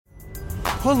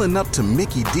Pulling up to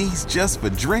Mickey D's just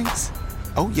for drinks?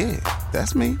 Oh yeah,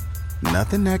 that's me.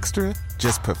 Nothing extra,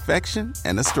 just perfection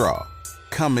and a straw.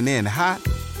 Coming in hot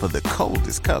for the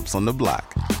coldest cups on the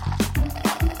block.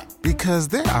 Because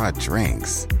there are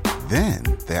drinks. Then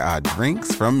there are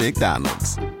drinks from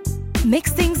McDonald's.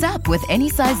 Mix things up with any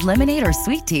size lemonade or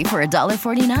sweet tea for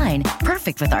 $1.49.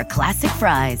 Perfect with our classic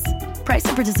fries. Price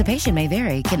and participation may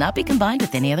vary. Cannot be combined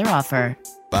with any other offer.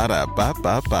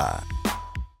 Ba-da-ba-ba-ba.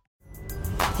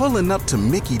 Pulling up to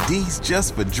Mickey D's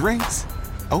just for drinks?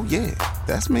 Oh yeah,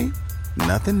 that's me.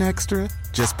 Nothing extra,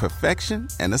 just perfection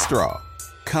and a straw.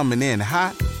 Coming in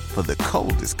hot for the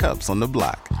coldest cups on the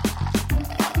block.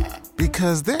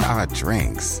 Because there are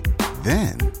drinks.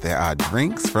 Then there are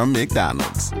drinks from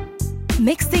McDonald's.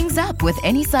 Mix things up with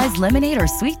any size lemonade or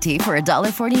sweet tea for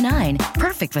 $1.49.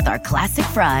 Perfect with our classic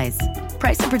fries.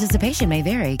 Price and participation may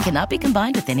vary. Cannot be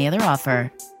combined with any other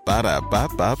offer.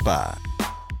 Ba-da-ba-ba-ba.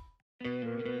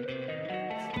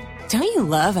 Don't you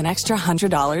love an extra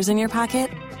 $100 in your pocket?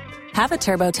 Have a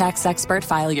TurboTax expert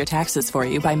file your taxes for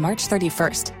you by March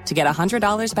 31st to get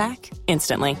 $100 back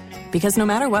instantly. Because no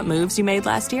matter what moves you made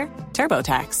last year,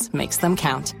 TurboTax makes them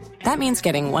count. That means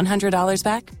getting $100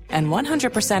 back and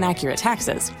 100% accurate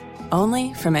taxes,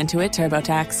 only from Intuit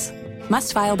TurboTax.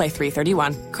 Must file by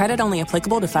 3/31. Credit only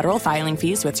applicable to federal filing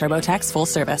fees with TurboTax full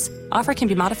service. Offer can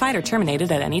be modified or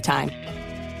terminated at any time.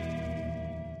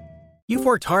 You've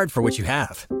worked hard for what you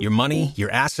have. Your money, your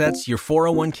assets, your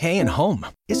 401k, and home.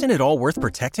 Isn't it all worth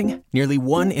protecting? Nearly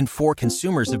 1 in 4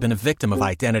 consumers have been a victim of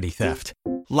identity theft.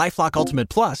 LifeLock Ultimate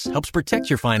Plus helps protect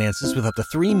your finances with up to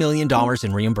 $3 million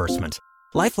in reimbursement.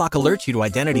 LifeLock alerts you to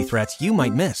identity threats you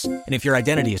might miss. And if your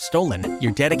identity is stolen,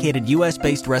 your dedicated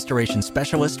U.S.-based restoration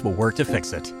specialist will work to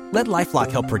fix it. Let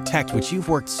LifeLock help protect what you've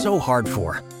worked so hard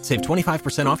for. Save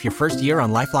 25% off your first year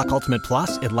on LifeLock Ultimate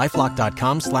Plus at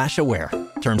LifeLock.com/aware.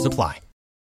 Terms apply.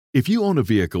 If you own a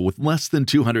vehicle with less than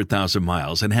 200,000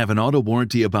 miles and have an auto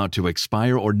warranty about to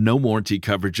expire or no warranty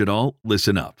coverage at all,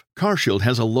 listen up. CarShield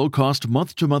has a low-cost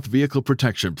month-to-month vehicle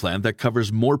protection plan that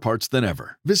covers more parts than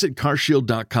ever. Visit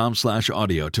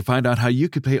carshield.com/audio to find out how you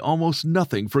could pay almost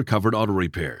nothing for covered auto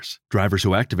repairs. Drivers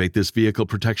who activate this vehicle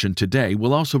protection today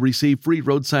will also receive free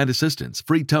roadside assistance,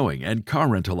 free towing, and car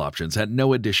rental options at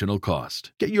no additional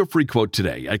cost. Get your free quote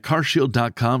today at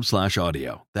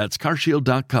carshield.com/audio. That's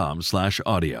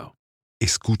carshield.com/audio.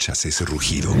 ¿Escuchas ese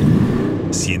rugido?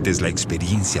 ¿Sientes la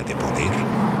experiencia de poder?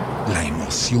 La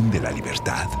emoción de la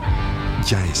libertad.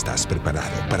 Ya estás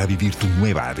preparado para vivir tu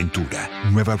nueva aventura.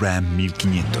 Nueva Ram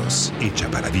 1500, hecha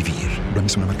para vivir. Ram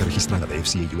es una marca registrada de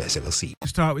FCA US LLC.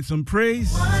 Start with some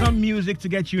praise, some music to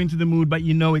get you into the mood, but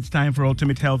you know it's time for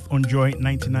Ultimate Health on Joy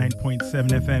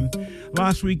 99.7 FM.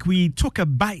 Last week we took a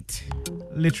bite,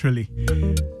 literally.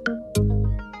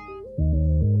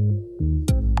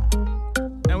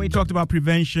 And we talked about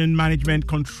prevention, management,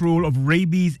 control of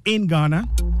rabies in Ghana.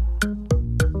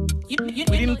 We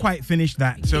didn't quite finish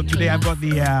that. So today I've got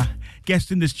the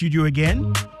guest in the studio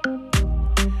again.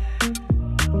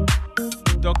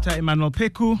 Dr. Emmanuel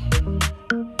Peku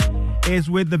is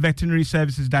with the Veterinary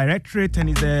Services Directorate and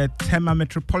is a Tema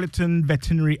Metropolitan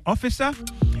Veterinary Officer.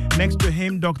 Next to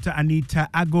him, Dr. Anita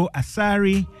Ago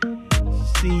Asari.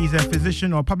 She's a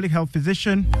physician or public health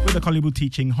physician with the Kolibu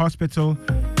Teaching Hospital.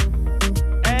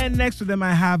 And next to them,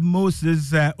 I have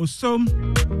Moses Osom.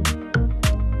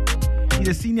 He's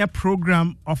a senior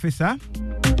program officer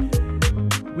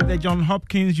with the Johns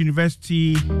Hopkins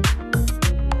University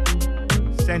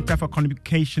Center for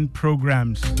Communication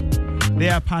Programs. They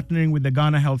are partnering with the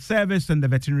Ghana Health Service and the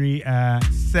Veterinary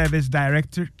Service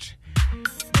Directorate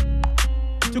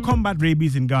to combat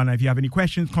rabies in Ghana. If you have any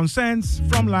questions, concerns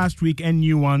from last week and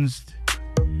new ones,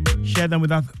 share them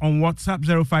with us on WhatsApp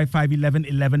 055 11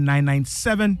 11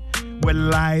 997. We're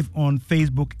live on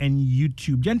Facebook and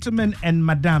YouTube. Gentlemen and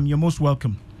Madam, you're most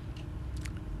welcome.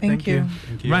 Thank you.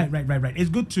 Right. It's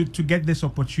good to get this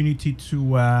opportunity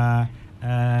to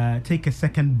take a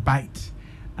second bite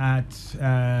at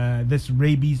this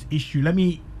rabies issue. Let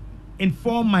me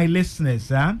inform my listeners,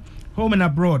 home and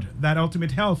abroad, that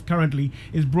Ultimate Health currently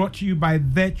is brought to you by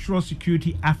Virtual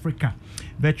Security Africa.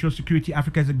 Virtual Security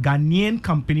Africa is a Ghanaian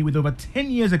company with over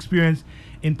 10 years experience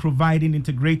in providing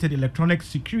integrated electronic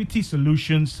security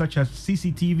solutions such as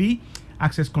CCTV,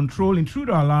 access control,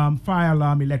 intruder alarm, fire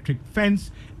alarm, electric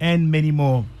fence, and many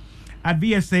more. At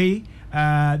VSA,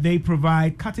 they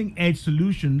provide cutting-edge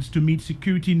solutions to meet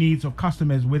security needs of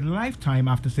customers with lifetime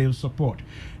after-sales support.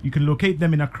 You can locate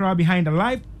them in Accra behind the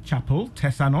Life Chapel,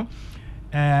 Tesano,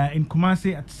 in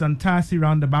Kumasi at Santasi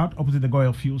Roundabout, opposite the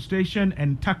Goyle Fuel Station,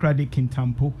 and Takrade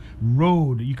Kintampo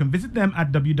Road. You can visit them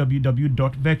at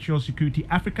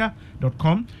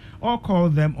www.virtualsecurityafrica.com or call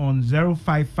them on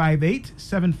 0558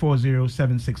 740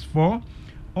 764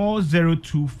 or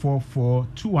 0244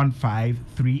 215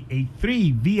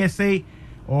 383. VSA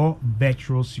or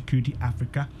Virtual Security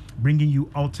Africa, bringing you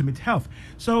ultimate health.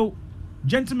 So,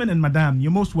 gentlemen and madam,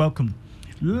 you're most welcome.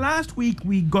 Last week,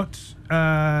 we got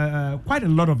quite a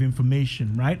lot of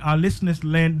information, right? Our listeners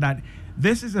learned that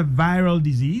this is a viral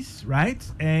disease, right?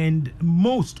 And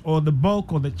most or the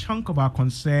bulk or the chunk of our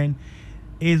concern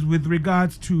is with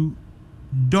regards to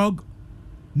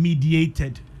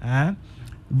dog-mediated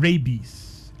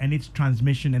rabies and its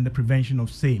transmission and the prevention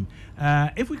of same.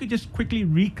 If we could just quickly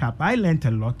recap, I learned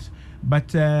a lot, but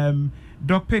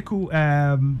Doc Peku,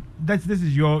 this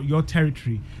is your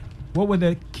territory. What were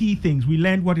the key things? We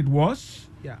learned what it was,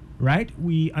 right?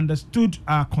 We understood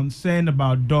our concern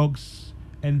about dogs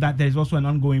and that there's also an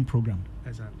ongoing program.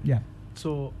 Exactly. Yeah.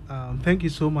 So, thank you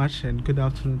so much and good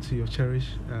afternoon to your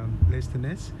cherished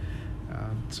listeners.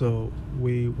 So,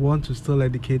 we want to still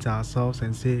educate ourselves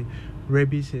and say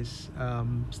rabies is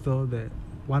still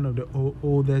one of the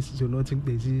oldest zoonotic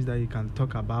diseases that you can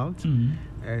talk about. Mm-hmm.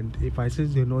 And if I say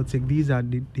zoonotic, these are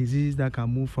the diseases that can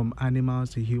move from animals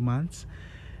to humans.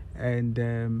 And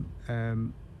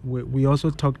we also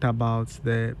talked about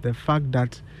the fact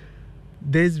that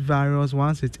this virus,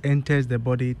 once it enters the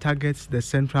body, targets the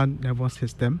central nervous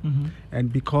system. Mm-hmm.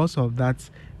 And because of that,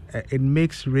 it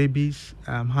makes rabies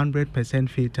 100%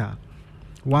 fatal.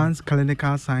 Once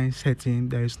clinical signs set in,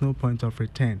 there is no point of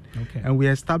return. Okay. And we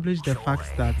established the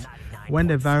fact that when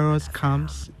the virus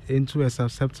comes into a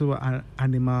susceptible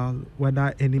animal,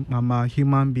 whether any mammal,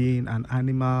 human being, an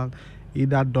animal,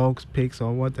 either dogs, pigs,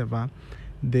 or whatever,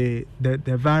 the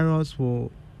virus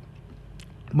will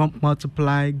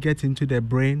multiply, get into the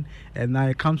brain, and now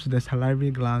it comes to the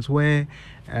salivary glands where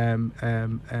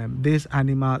this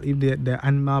animal, if the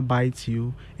animal bites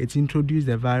you, it introduces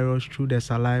the virus through the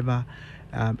saliva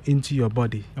into your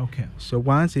body. Okay. So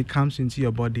once it comes into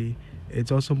your body,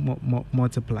 it also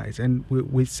multiplies. And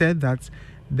we said that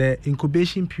the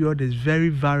incubation period is very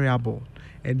variable.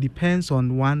 It depends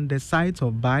on the site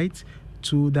of bite,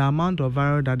 to the amount of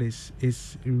virus that is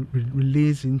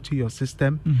released into your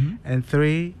system. Mm-hmm. And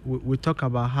 3, we talk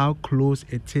about how close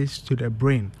it is to the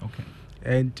brain. Okay.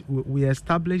 And we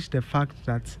established the fact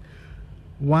that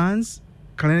once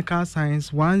clinical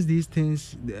signs, once these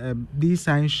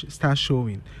signs start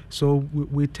showing, so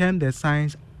we term the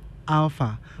signs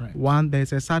alpha. Right. 1,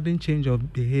 there's a sudden change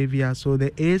of behavior. So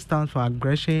the A stands for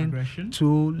aggression.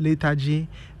 2, lethargy.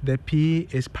 The P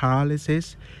is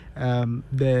paralysis.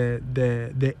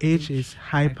 The H is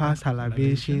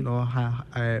hypersalivation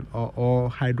or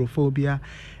hydrophobia,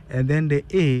 and then the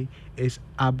A is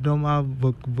abdominal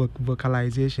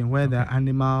vocalization, where the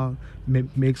animal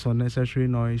makes unnecessary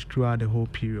noise throughout the whole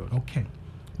period. Okay,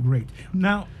 great.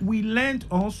 Now we learned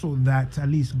also that at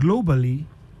least globally,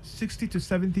 60 to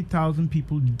 70,000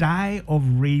 people die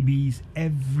of rabies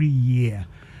every year.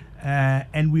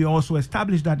 And we also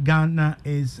established that Ghana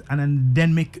is an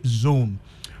endemic zone,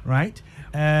 right?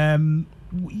 Having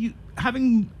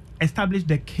established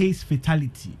the case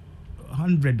fatality,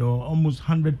 100 or almost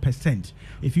 100%,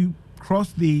 if you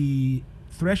cross the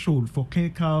threshold for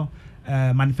clinical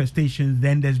manifestations,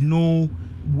 then there's no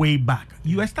way back.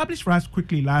 You established for us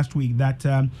quickly last week that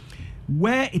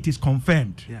where it is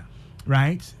confirmed,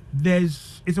 right,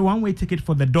 it's a one-way ticket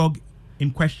for the dog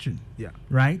in question,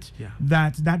 right?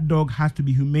 That dog has to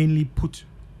be humanely put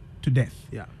to death,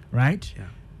 right?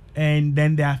 And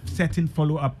then there are certain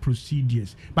follow-up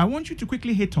procedures. But I want you to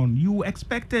quickly hit on, you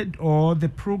expected, or the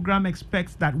program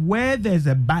expects, that where there's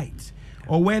a bite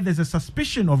or where there's a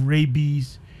suspicion of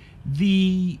rabies,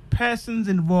 the persons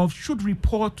involved should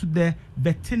report to the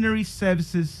veterinary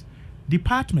services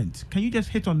department. Can you just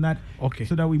hit on that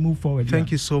so that we move forward?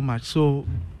 Thank you so much. So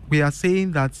we are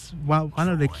saying that one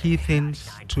of the key things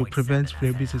to prevent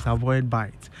rabies is avoid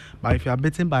bite. But if you are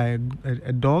bitten by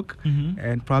a dog,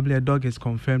 and probably a dog is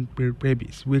confirmed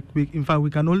rabies, in fact, we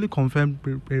can only confirm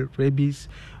rabies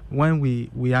when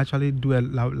we actually do a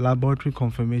laboratory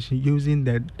confirmation using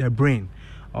the brain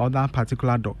of that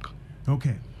particular dog.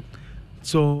 Okay.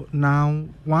 So now,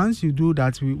 once you do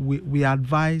that, we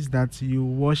advise that you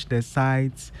wash the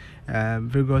sites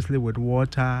vigorously with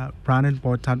water, running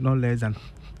water, no less than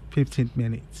 15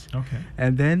 minutes. Okay.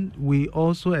 And then we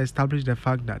also establish the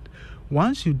fact that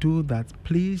once you do that,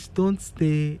 please don't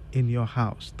stay in your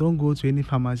house. Don't go to any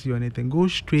pharmacy or anything. Go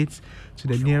straight to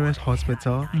the nearest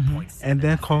hospital. And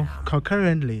then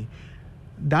concurrently,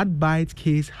 that bite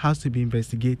case has to be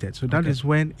investigated. So that is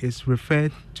when it's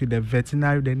referred to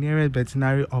the nearest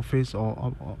veterinary office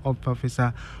or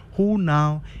officer, who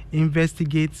now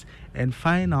investigates and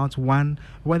find out, one,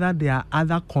 whether there are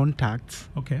other contacts,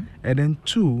 and then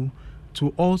two,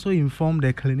 to also inform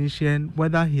the clinician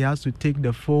whether he has to take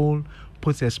the full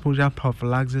post-exposure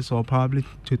prophylaxis or probably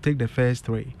to take the first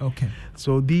 3.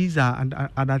 So these are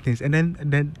other things. And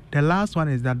then the last one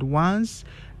is that once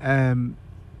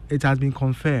it has been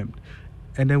confirmed,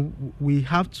 and then we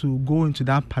have to go into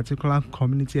that particular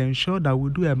community and ensure that we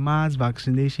do a mass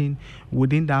vaccination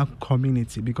within that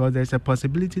community, because there's a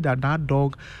possibility that that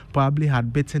dog probably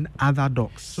had bitten other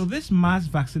dogs. So this mass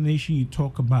vaccination you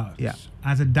talk about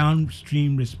as a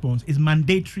downstream response is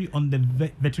mandatory on the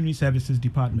veterinary services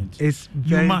department.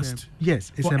 You must.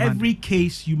 Yes. For every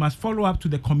case, you must follow up to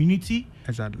the community.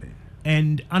 Exactly.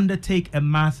 And undertake a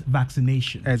mass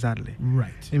vaccination. Exactly.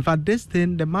 Right. In fact,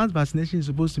 the mass vaccination is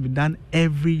supposed to be done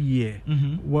every year,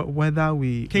 whether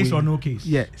we... Case or no case.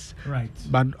 Yes. Right.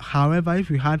 But however, if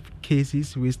we had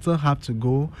cases, we still have to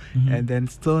go and then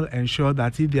still ensure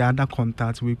that if there are other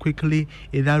contacts, we quickly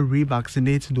either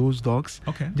revaccinate those dogs,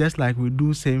 just like we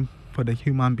do same for the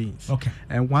human beings.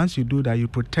 And once you do that, you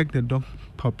protect the dog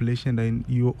population, then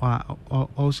you are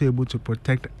also able to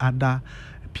protect other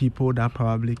people that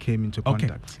probably came into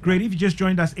contact. Great. If you just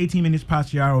joined us, 18 minutes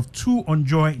past the hour of 2 on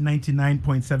Joy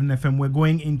 99.7 FM. We're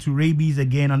going into rabies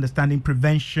again, understanding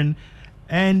prevention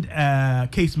and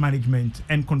case management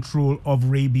and control of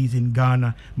rabies in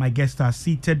Ghana. My guests are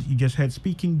seated. You just heard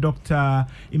speaking Dr.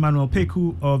 Emmanuel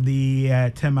Peku of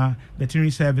the Tema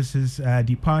Veterinary Services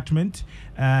Department.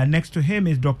 Next to him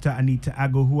is Dr. Anita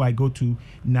Ago, who I go to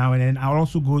now, and then I'll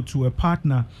also go to a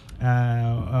partner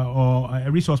or a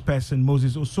resource person,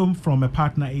 Moses Osom, from a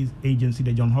partner agency,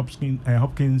 the Johns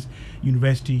Hopkins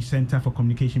University Center for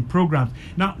Communication Programs.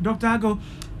 Now, Dr. Ago,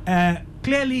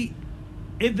 clearly,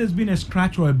 if there's been a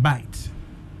scratch or a bite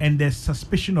and there's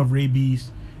suspicion of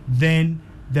rabies, then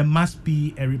there must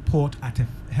be a report at a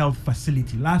health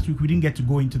facility. Last week, we didn't get to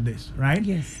go into this, right?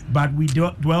 Yes. But we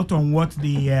dwelt on what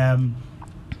the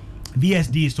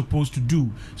VSD is supposed to do.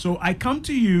 So I come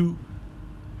to you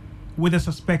with a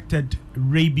suspected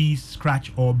rabies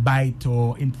scratch or bite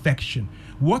or infection.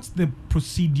 What's the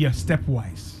procedure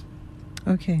stepwise?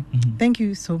 Okay. Thank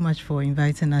you so much for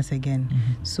inviting us again.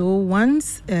 So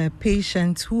once a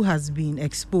patient who has been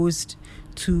exposed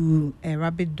to a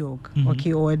rabid dog,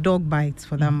 or a dog bite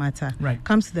for that matter,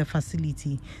 comes to the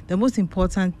facility, the most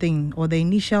important thing or the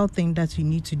initial thing that you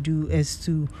need to do is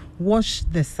to wash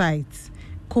the site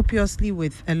copiously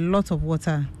with a lot of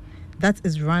water that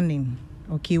is running,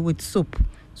 with soap.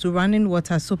 So running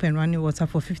water, soap and running water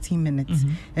for 15 minutes.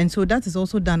 And so that is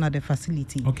also done at the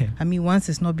facility. I mean, once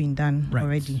it's not been done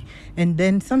already. And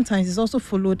then sometimes it's also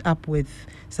followed up with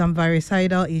some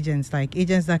virucidal agents, like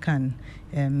agents that can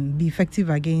be effective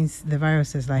against the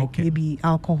viruses, like maybe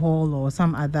alcohol or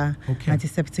some other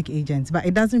antiseptic agents. But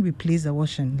it doesn't replace the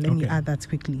washing. Let me add that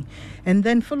quickly. And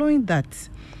then following that,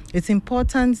 it's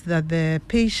important that the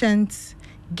patient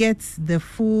gets the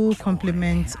full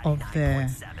complement of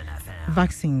the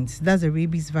vaccines. That's the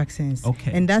rabies vaccines.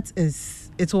 And that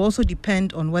is, it will also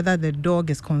depend on whether the dog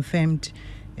is confirmed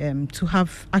to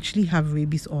actually have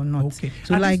rabies or not.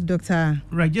 So like Dr.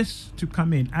 Right, just to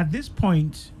come in, at this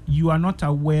point, you are not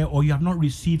aware or you have not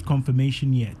received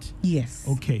confirmation yet? Yes.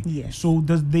 Yes. So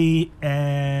does the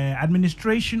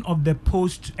administration of the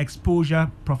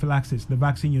post-exposure prophylaxis, the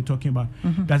vaccine you're talking about,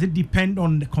 does it depend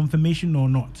on the confirmation or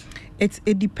not?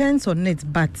 It depends on it,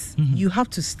 but you have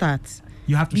to start.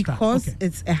 You have to because start.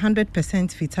 It's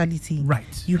 100% fatality.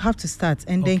 Right. You have to start.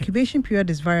 And the incubation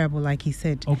period is variable, like he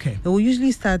said. It will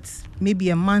usually start maybe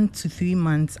a month to 3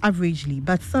 months, averagely,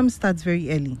 but some starts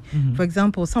very early. For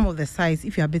example, some of the sites,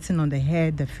 if you are bitten on the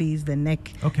head, the face, the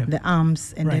neck, the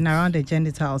arms, and then around the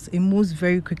genitals, it moves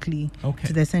very quickly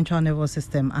to the central nervous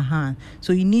system.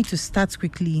 So you need to start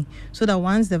quickly so that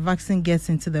once the vaccine gets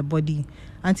into the body,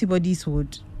 antibodies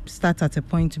would start at a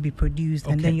point to be produced,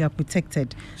 and then you are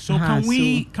protected. So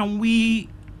can we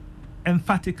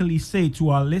emphatically say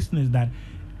to our listeners that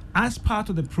as part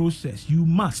of the process, you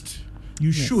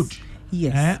should,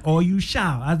 or you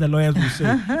shall, as the lawyers will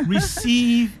say,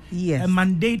 receive a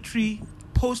mandatory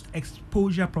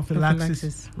post-exposure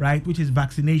prophylaxis, right, which is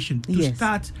vaccination, to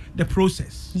start the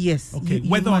process. Yes.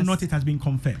 Whether or not it has been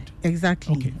confirmed.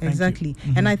 Exactly. Exactly.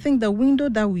 And I think the window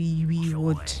that we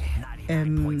would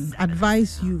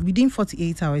advise you within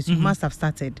 48 hours, you must have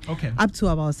started. Up to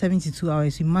about 72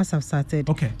 hours, you must have started.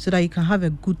 So that you can have a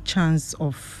good chance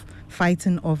of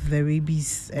fighting off the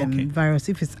rabies virus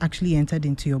if it's actually entered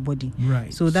into your body.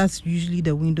 Right. So that's usually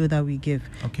the window that we give.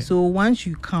 Okay. So once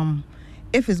you come,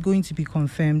 if it's going to be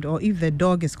confirmed, or if the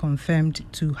dog is confirmed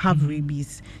to have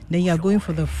rabies, then you are going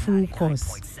for the full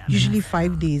course, usually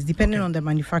 5 days, depending on the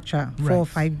manufacturer, 4 or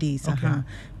 5 days,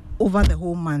 over the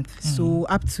whole month. So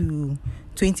up to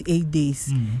 28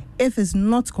 days. If it's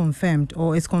not confirmed,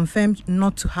 or it's confirmed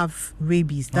not to have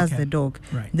rabies, that's the dog,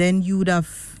 then you would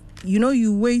have,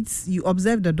 you wait, you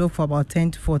observe the dog for about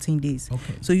 10 to 14 days.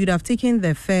 So you'd have taken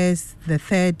the first, the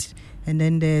third, and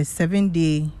then the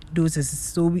 7-day doses.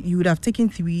 So you would have taken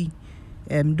 3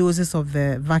 doses of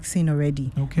the vaccine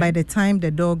already by the time the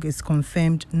dog is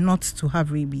confirmed not to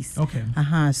have rabies.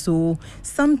 So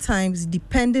sometimes,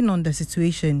 depending on the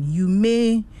situation, you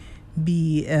may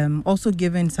be also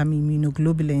given some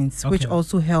immunoglobulins, which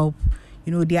also help.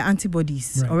 There are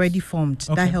antibodies already formed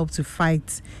that help to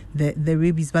fight the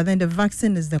rabies. But then the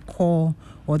vaccine is the core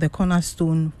or the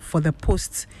cornerstone for the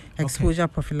post-exposure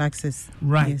prophylaxis.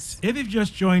 Right. Yes. If you've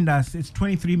just joined us, it's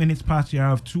 23 minutes past the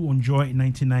hour of 2 on Joy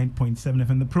 99.7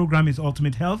 FM. The program is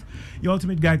Ultimate Health, your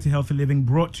ultimate guide to healthy living,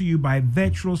 brought to you by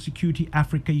Virtual Security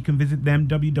Africa. You can visit them,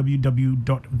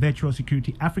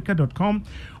 www.virtualsecurityafrica.com,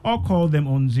 or call them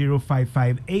on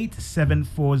 0558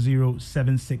 740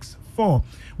 764.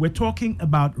 We're talking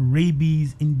about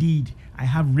rabies. Indeed, I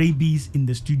have rabies in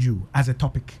the studio as a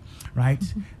topic, right?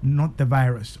 Not the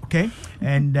virus, okay?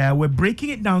 And we're breaking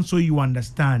it down so you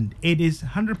understand. It is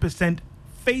 100%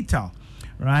 fatal,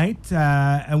 right?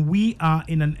 And we are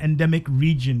in an endemic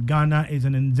region. Ghana is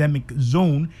an endemic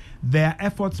zone. There are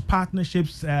efforts,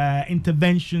 partnerships,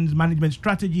 interventions, management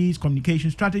strategies, communication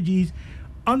strategies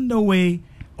underway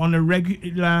on a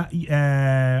regular,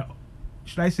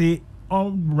 should I say,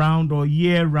 all-round or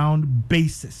year-round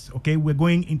basis. Okay, we're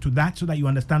going into that so that you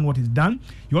understand what is done.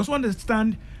 You also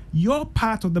understand your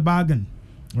part of the bargain,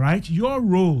 right? Your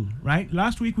role, right?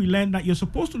 Last week we learned that you're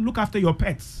supposed to look after your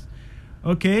pets.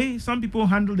 Okay, some people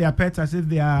handle their pets as if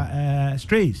they are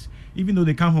strays, even though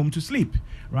they come home to sleep,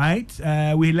 right?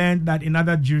 We learned that in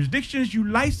other jurisdictions you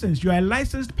are a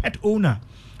licensed pet owner,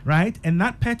 right? And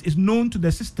that pet is known to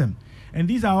the system. And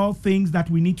these are all things that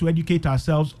we need to educate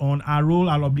ourselves on, our role,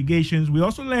 our obligations. We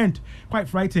also learned, quite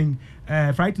frightening,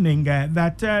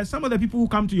 that some of the people who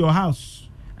come to your house,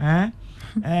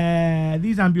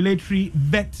 these ambulatory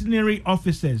veterinary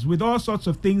officers, with all sorts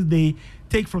of things they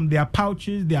take from their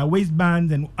pouches, their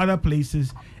waistbands, and other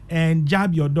places, and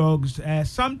jab your dogs.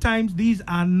 Sometimes these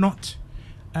are not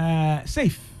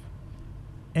safe.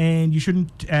 And you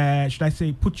shouldn't, should I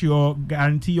say, put your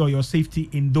guarantee or your safety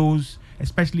in those,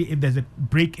 especially if there's a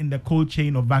break in the cold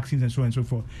chain of vaccines and so on and so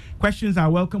forth. Questions are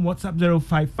welcome. WhatsApp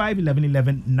 055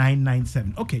 1111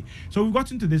 997. Okay, so we've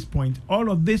gotten to this point. All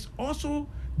of this also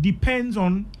depends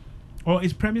on, or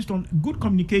is premised on, good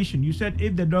communication. You said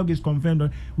if the dog is confirmed,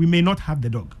 we may not have the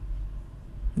dog.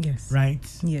 Yes. Right?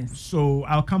 Yes. So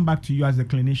I'll come back to you as a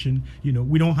clinician.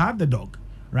 We don't have the dog,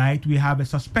 right? We have a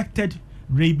suspected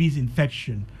rabies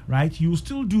infection, right? You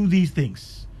still do these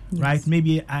things. Yes. Right?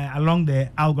 Maybe along the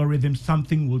algorithm,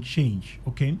 something will change.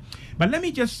 Okay. But let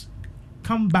me just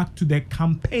come back to the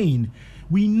campaign.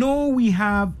 We know we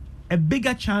have a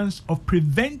bigger chance of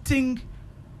preventing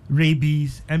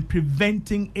rabies and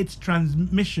preventing its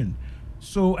transmission.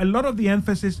 So a lot of the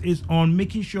emphasis is on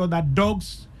making sure that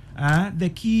dogs,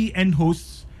 the key end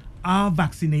hosts, are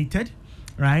vaccinated,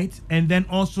 right? And then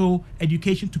also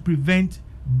education to prevent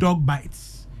dog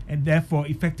bites, and therefore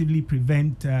effectively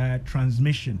prevent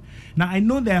transmission. Now, I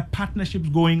know there are partnerships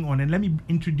going on, and let me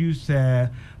introduce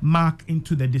Mark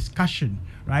into the discussion,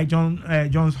 right?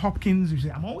 Johns Hopkins,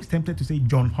 I'm always tempted to say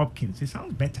John Hopkins. It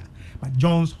sounds better, but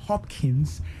Johns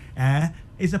Hopkins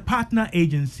is a partner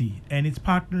agency, and it's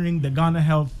partnering the Ghana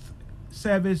Health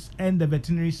Service and the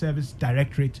Veterinary Service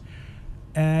Directorate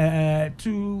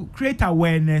to create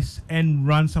awareness and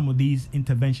run some of these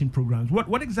intervention programs.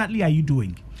 What exactly are you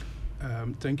doing?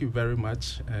 Thank you very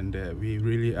much, and we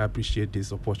really appreciate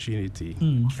this opportunity.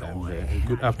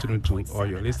 Good afternoon to all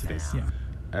your listeners. Yeah.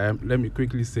 Let me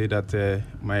quickly say that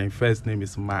my first name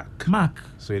is Mark. Mark.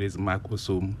 So it is Mark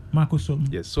Osom. Mark Osom.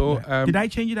 Yes. So did I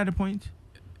change it at a point?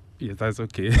 Yes, that's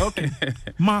okay. Okay.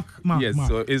 Mark. Yes. Mark.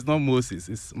 So it's not Moses.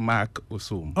 It's Mark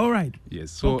Osom. All right.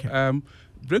 Yes. So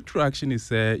Breakthrough Action is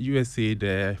USA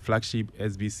the flagship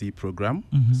SBC program,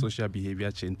 Social Behavior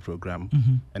Change Program,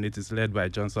 and it is led by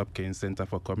Johns Hopkins Center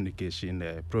for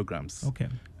Communication Programs. Okay.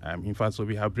 In fact, so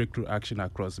we have Breakthrough Action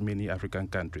across many African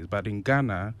countries, but in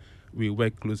Ghana, we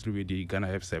work closely with the Ghana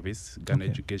Health Service, Ghana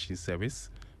Education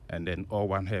Service, and then all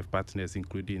One Health partners,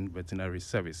 including veterinary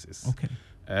services. Okay.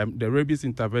 The rabies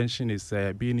intervention is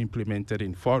being implemented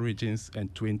in 4 regions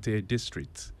and 20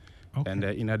 districts. Okay. And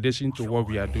in addition to what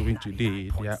we are doing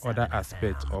today, there are other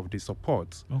aspects of the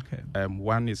support. Okay.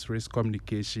 One is risk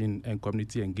communication and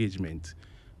community engagement,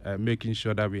 making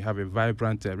sure that we have a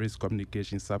vibrant risk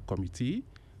communication subcommittee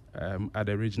at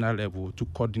the regional level to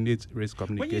coordinate risk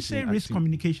communication. When you say risk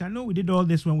communication, I know we did all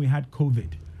this when we had COVID,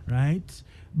 right?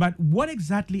 But what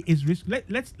exactly is risk?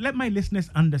 Let my listeners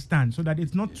understand so that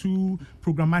it's not too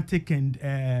programmatic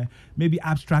and maybe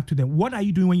abstract to them. What are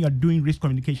you doing when you're doing risk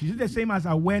communication? Is it the same as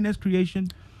awareness creation?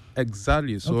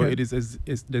 Exactly. So okay.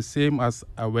 It's the same as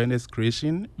awareness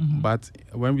creation, but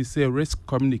when we say risk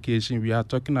communication, we are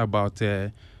talking about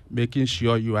making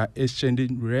sure you are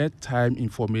exchanging real-time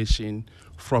information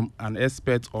from an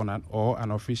expert or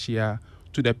an official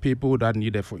to the people that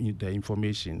need the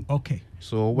information. Okay.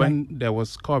 So when there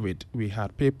was COVID, we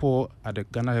had people at the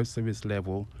Ghana Health Service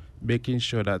level making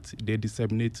sure that they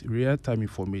disseminate real-time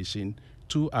information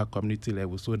to our community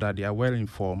level so that they are well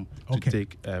informed to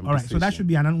take all right, decisions. So that should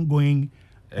be an ongoing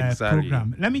exactly.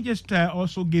 program. Let me just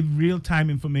also give real-time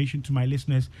information to my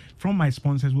listeners from my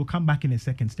sponsors. We'll come back in a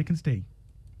second. Stick and stay.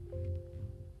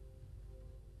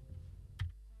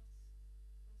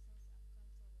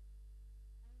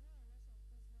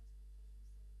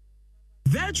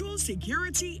 Virtual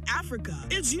Security Africa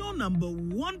is your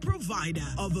 #1 provider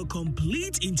of a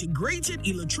complete integrated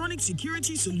electronic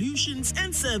security solutions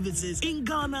and services in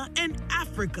Ghana and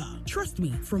Africa. Trust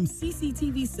me, from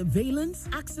CCTV surveillance,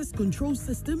 access control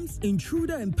systems,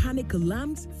 intruder and panic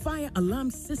alarms, fire alarm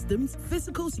systems,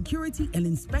 physical security and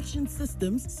inspection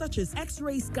systems such as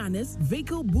X-ray scanners,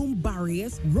 vehicle boom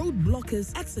barriers, road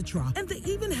blockers, etc. And they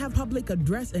even have public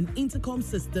address and intercom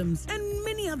systems and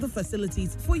many other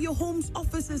facilities for your homes,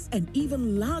 offices, and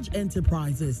even large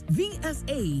enterprises.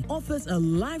 VSA offers a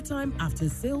lifetime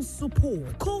after-sales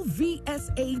support. Call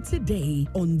VSA today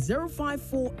on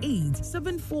 0548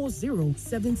 740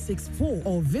 764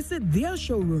 or visit their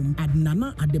showroom at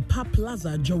Nana Adepa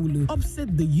Plaza, Jolu,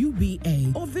 opposite the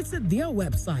UBA, or visit their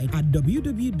website at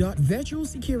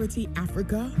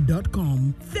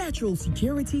www.virtualsecurityafrica.com. Virtual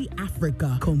Security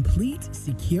Africa, complete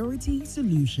security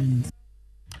solutions.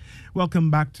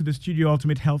 Welcome back to the studio.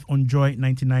 Ultimate Health on Joy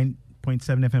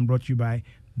 99.7 FM, brought to you by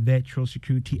Virtual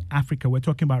Security Africa. We're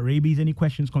talking about rabies. Any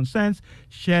questions, concerns,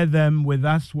 share them with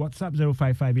us. WhatsApp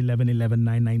 055 11 11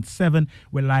 997.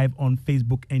 We're live on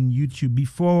Facebook and YouTube.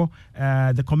 Before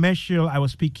the commercial, I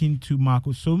was speaking to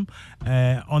Marco Sum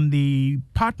on the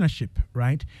partnership,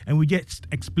 right? And we just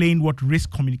explained what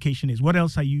risk communication is. What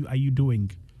else are you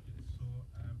doing?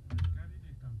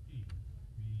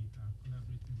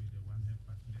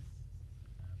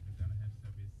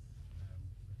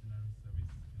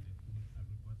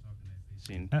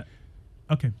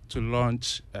 To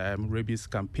launch rabies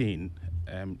campaign,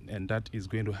 and that is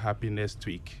going to happen next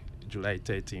week, July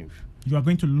 13th. You are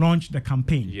going to launch the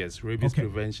campaign? Yes, rabies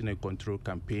prevention and control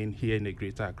campaign here in the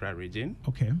Greater Accra region.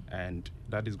 Okay. And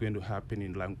that is going to happen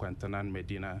in Lankwantana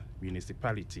Medina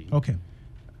municipality. Okay.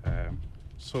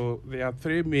 So there are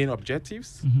 3 main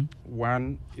objectives.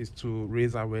 One is to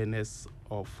raise awareness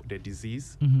of the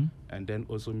disease, and then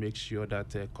also make sure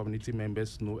that community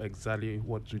members know exactly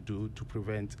what to do to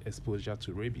prevent exposure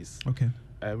to rabies. Okay.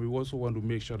 We also want to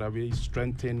make sure that we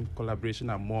strengthen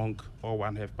collaboration among all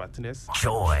One Health partners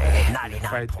in the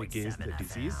fight against the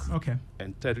disease. Okay.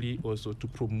 And thirdly, also to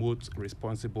promote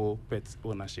responsible pet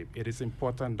ownership. It is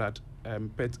important that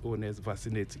pet owners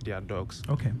vaccinate their dogs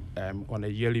on a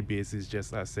yearly basis,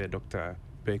 just as Dr.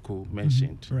 Peku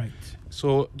mentioned. Right.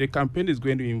 So the campaign is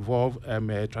going to involve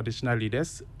traditional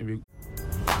leaders.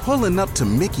 Pulling up to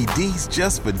Mickey D's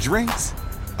just for drinks?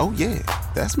 Oh yeah,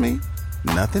 that's me.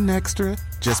 Nothing extra,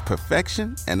 just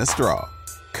perfection and a straw.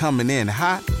 Coming in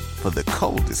hot for the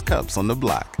coldest cups on the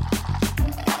block.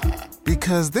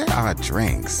 Because there are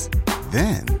drinks.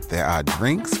 Then there are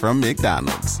drinks from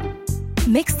McDonald's.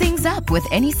 Mix things up with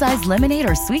any size lemonade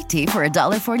or sweet tea for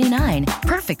 $1.49.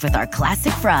 Perfect with our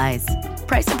classic fries.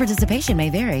 Price and participation may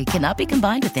vary. Cannot be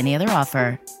combined with any other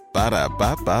offer.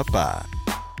 Ba-da-ba-ba-ba.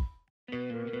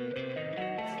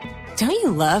 Don't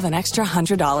you love an extra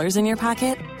 $100 in your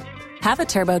pocket? Have a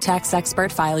TurboTax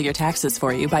expert file your taxes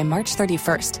for you by March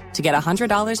 31st to get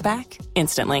 $100 back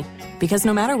instantly. Because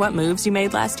no matter what moves you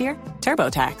made last year,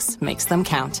 TurboTax makes them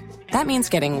count. That means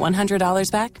getting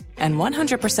 $100 back and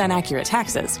 100% accurate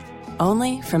taxes,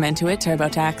 only from Intuit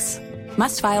TurboTax.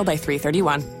 Must file by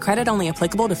 3/31. Credit only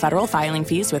applicable to federal filing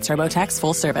fees with TurboTax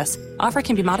full service. Offer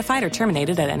can be modified or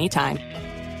terminated at any time.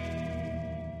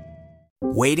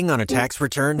 Waiting on a tax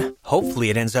return? Hopefully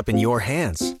it ends up in your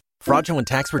hands. Fraudulent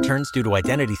tax returns due to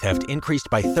identity theft increased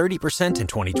by 30% in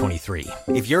 2023.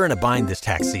 If you're in a bind this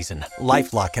tax season,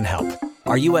 LifeLock can help.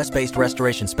 Our U.S.-based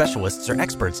restoration specialists are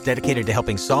experts dedicated to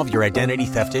helping solve your identity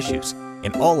theft issues.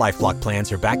 And all LifeLock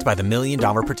plans are backed by the $1 Million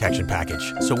Protection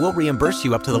Package. So we'll reimburse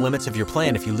you up to the limits of your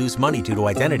plan if you lose money due to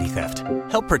identity theft.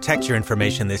 Help protect your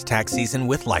information this tax season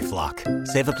with LifeLock.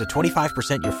 Save up to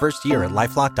 25% your first year at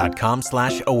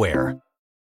LifeLock.com/aware.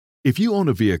 If you own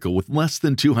a vehicle with less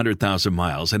than 200,000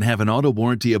 miles and have an auto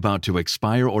warranty about to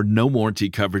expire or no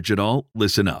warranty coverage at all,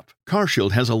 listen up.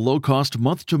 CarShield has a low-cost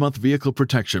month-to-month vehicle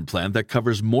protection plan that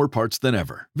covers more parts than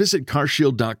ever. Visit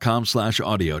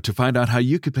carshield.com/audio to find out how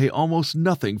you could pay almost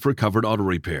nothing for covered auto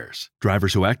repairs.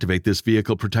 Drivers who activate this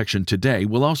vehicle protection today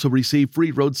will also receive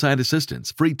free roadside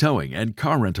assistance, free towing, and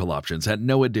car rental options at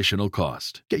no additional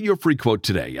cost. Get your free quote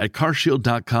today at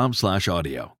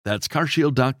carshield.com/audio. That's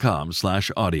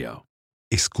carshield.com/audio.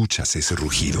 Escuchas ese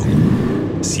rugido.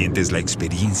 Sientes la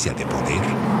experiencia de poder,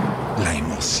 la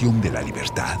emoción de la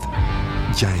libertad.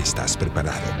 Ya estás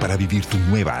preparado para vivir tu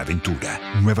nueva aventura.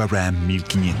 Nueva Ram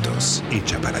 1500,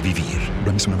 hecha para vivir.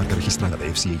 Ram es una marca registrada de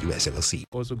FCA US LLC.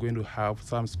 Also going to have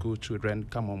some school children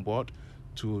come on board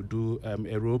to do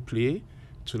a role play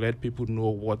to let people know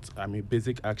what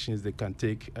basic actions they can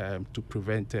take to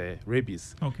prevent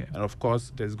rabies. Okay. And of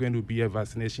course, there's going to be a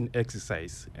vaccination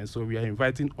exercise. And so we are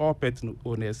inviting all pet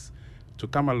owners to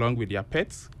come along with their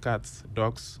pets, cats,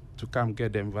 dogs, to come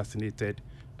get them vaccinated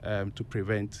to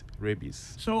prevent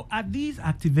rabies. So at these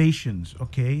activations,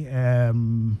 okay,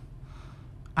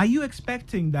 are you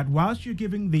expecting that whilst you're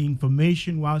giving the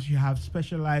information, whilst you have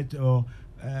specialized or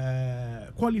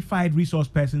qualified resource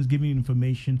persons giving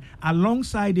information,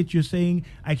 alongside it you're saying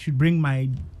I should bring my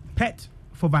pet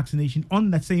for vaccination on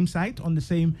the same site, on the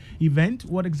same event?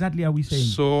 What exactly are we saying?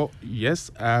 So, yes,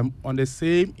 on the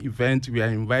same event, we are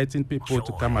inviting people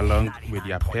to come along with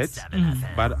their pets.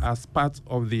 But as part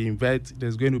of the event,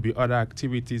 there's going to be other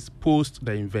activities post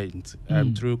the event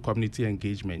through community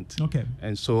engagement. Okay.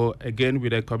 And so, again,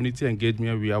 with the community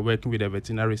engagement, we are working with the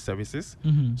veterinary services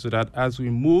so that as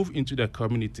we move into the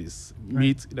communities,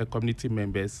 meet the community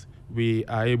members, we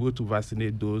are able to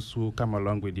vaccinate those who come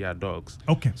along with their dogs.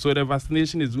 Okay. So the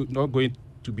vaccination is not going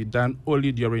to be done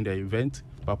only during the event,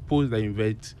 but post the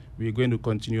event, we're going to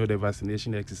continue the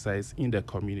vaccination exercise in the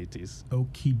communities.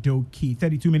 Okie dokie.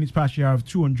 32 minutes past your hour of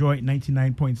 2 on Joy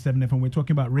 99.7 FM. We're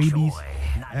talking about rabies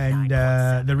and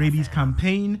the rabies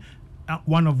campaign,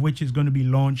 one of which is going to be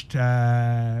launched,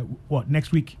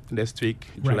 next week? Next week,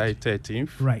 July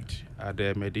 13th. Right. At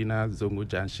the Medina Zongo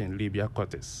Junction, Libya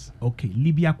quarters. Okay,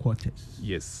 Libya quarters.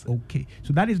 Yes. Okay,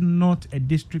 so that is not a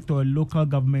district or a local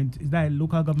government. Is that a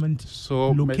local government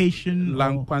location?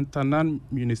 Langquantanan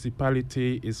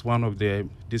municipality is one of the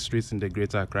districts in the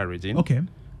Greater Accra region. Okay.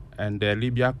 And the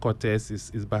Libya quarters is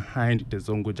behind the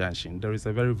Zongo Junction. There is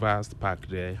a very vast park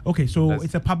there. Okay, so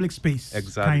it's a public space.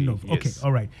 Exactly. Kind of. Yes. Okay,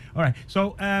 all right.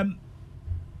 So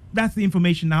that's the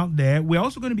information out there. We're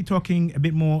also going to be talking a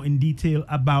bit more in detail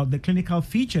about the clinical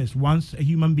features once a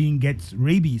human being gets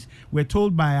rabies. We're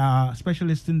told by our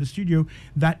specialist in the studio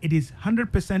that it is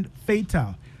 100%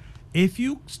 fatal. If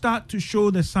you start to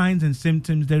show the signs and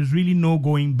symptoms, there's really no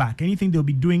going back. Anything they'll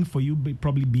be doing for you will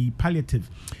probably be palliative,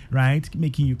 right?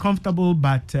 Making you comfortable,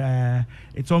 but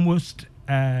it's almost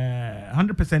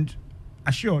 100%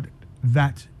 assured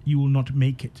that you will not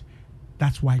make it.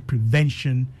 That's why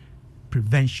prevention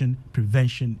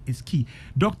is key.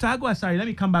 Dr. Agwasari, let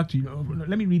me come back to you.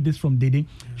 Let me read this from Dede.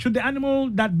 Should the animal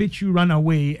that bit you run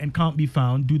away and can't be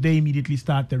found, do they immediately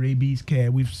start the rabies care?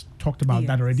 We've talked about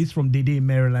that already. This is from Dede in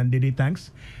Maryland. Dede,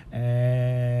 thanks.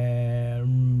 Hi,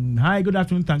 good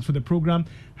afternoon. Thanks for the program.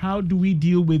 How do we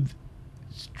deal with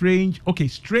stray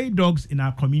dogs in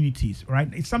our communities, right?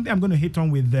 It's something I'm going to hit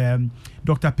on with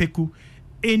Dr. Peku.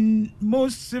 In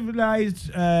most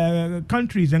civilized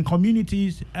countries and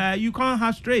communities, you can't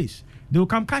have strays. They'll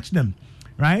come catch them,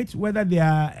 right? Whether they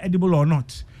are edible or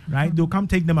not, right? They'll come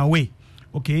take them away,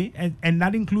 okay? And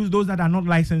that includes those that are not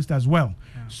licensed as well.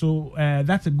 Yeah. So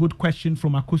that's a good question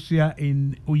from Akosia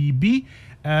in OEB.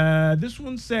 This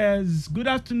one says, good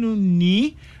afternoon,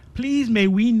 Ni. Please, may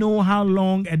we know how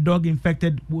long a dog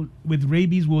infected with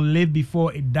rabies will live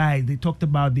before it dies? They talked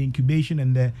about the incubation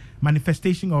and the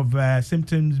manifestation of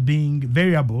symptoms being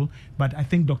variable, but I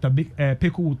think Dr.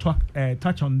 Peku will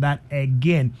touch on that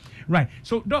again. Right.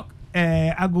 So, Doc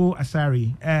Ago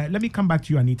Asari, let me come back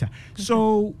to you, Anita. Okay.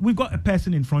 So, we've got a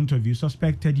person in front of you,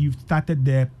 suspected you've started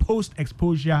the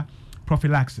post-exposure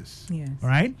prophylaxis. Yes. All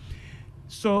right?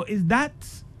 So, is that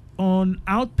on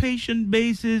outpatient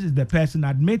basis? Is the person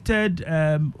admitted?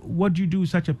 What do you do with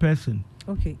such a person?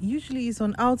 Okay, usually it's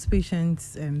on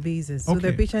outpatient basis. So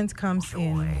the patient comes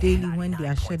in daily when they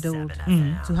are scheduled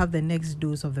to have the next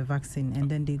dose of the vaccine, and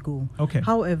then they go. Okay.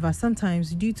 However,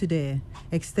 sometimes due to the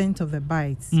extent of the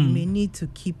bites, you may need to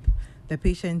keep the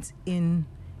patient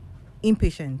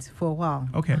inpatient for a while.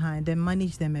 Okay. And then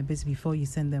manage them a bit before you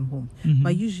send them home.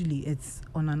 But usually it's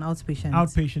on an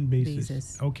outpatient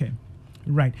basis. Okay.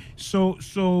 Right. So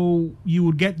you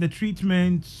would get the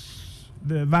treatment,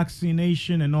 the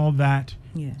vaccination and all that.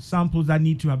 Yes. Samples that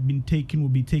need to have been taken will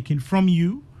be taken from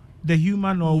you, the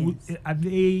human, or are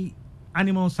they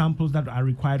animal samples that are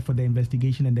required for the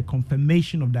investigation and the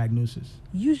confirmation of diagnosis?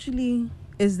 Usually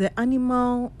it's the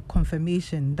animal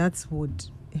confirmation that would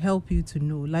help you to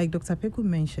know, like Dr. Peku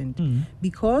mentioned,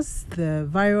 because the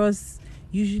virus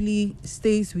usually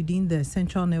stays within the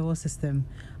central nervous system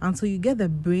until you get the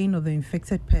brain of the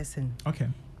infected person. Okay.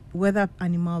 Whether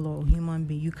animal or human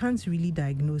being, you can't really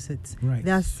diagnose it. Right.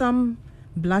 There are some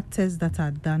blood tests that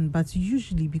are done, but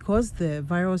usually because the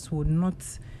virus would not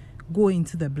go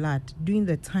into the blood during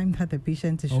the time that the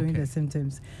patient is showing the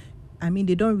symptoms, I mean,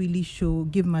 they don't really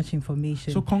give much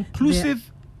information. So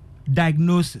conclusive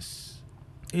diagnosis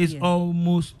is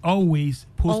almost always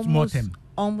post-mortem.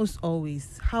 Almost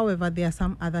always. However, there are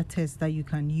some other tests that you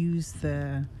can use,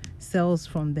 the cells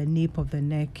from the nape of the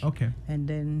neck, and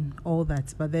then all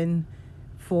that. But then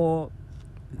for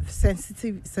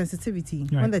sensitivity,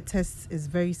 when the test is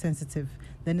very sensitive,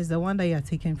 then it's the one that you are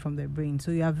taking from the brain.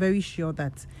 So you are very sure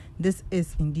that this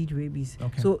is indeed rabies.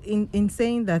 So in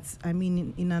saying that, I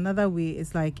mean, in another way,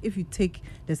 it's like if you take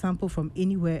the sample from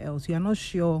anywhere else, you are not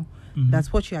sure that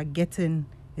what you are getting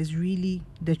is really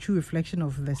the true reflection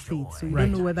of the state. So you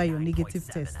don't know whether your negative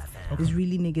test is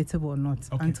really negative or not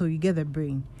until you get the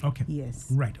brain. Okay. Yes.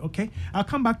 Right. Okay. I'll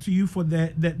come back to you for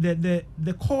the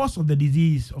cause of the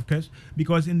disease, of course,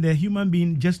 because in the human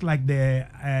being, just like the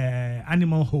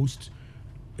animal host,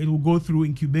 it will go through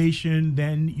incubation,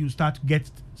 then you start to get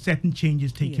certain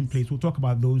changes taking place. We'll talk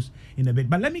about those in a bit.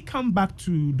 But let me come back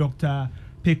to Dr.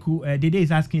 Peku. Dede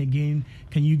is asking again,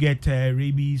 can you get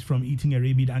rabies from eating a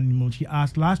rabid animal? She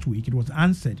asked last week. It was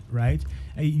answered, right?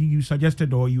 You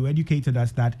suggested or you educated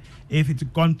us that if it's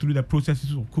gone through the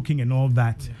processes of cooking and all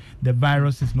that, the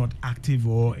virus is not active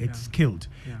or it's killed.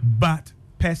 But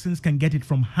persons can get it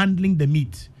from handling the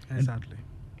meat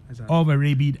of a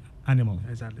rabid animal.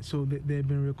 Exactly. So there have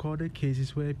been recorded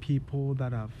cases where people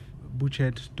that have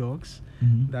butchered dogs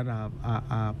that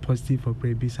are positive for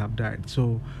rabies have died.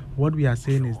 So what we are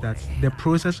saying is that the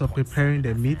process of preparing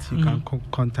the meat, you can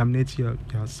contaminate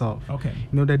yourself. Okay.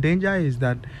 You know, the danger is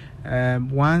that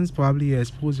once probably you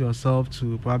expose yourself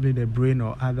to probably the brain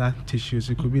or other tissues,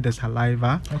 it could be the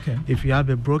saliva. Okay. If you have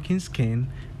a broken skin,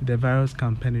 the virus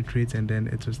can penetrate and then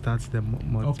it will start the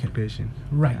multiplication.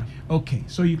 Right. Yeah. Okay.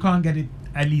 So you can't get it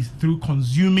at least through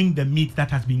consuming the meat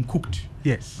that has been cooked.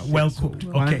 Yes. Well cooked.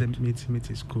 Once the meat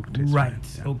is cooked. Right.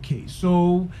 Yeah. Okay.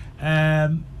 So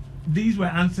these were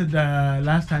answered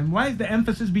last time. Why is the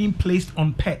emphasis being placed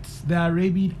on pets? There are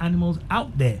rabid animals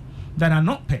out there that are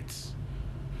not pets.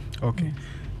 Okay.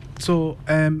 So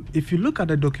if you look at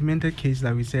the documented case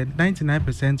that we said,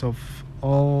 99% of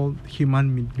all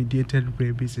human-mediated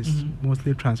rabies is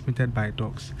mostly transmitted by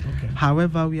dogs. Okay.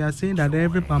 However, we are saying that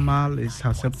every mammal is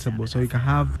susceptible. So you can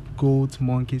have goats,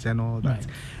 monkeys, and all that. Right.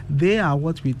 They are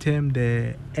what we term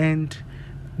the end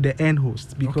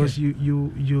host, because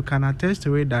you can attest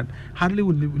to it that hardly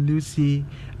will you see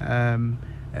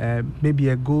maybe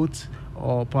a goat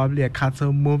or probably a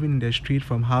cattle moving in the street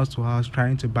from house to house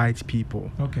trying to bite people.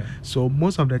 Okay. So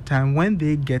most of the time when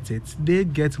they get it, they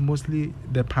get mostly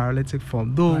the paralytic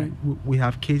form. Though we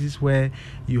have cases where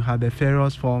you have the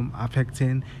ferrous form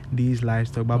affecting these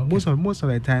livestock, but most of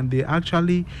the time they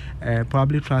actually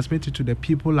probably transmit it to the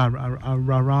people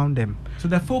around them. So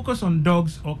the focus on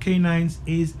dogs or canines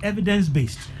is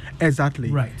evidence-based. Exactly.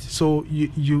 Right. So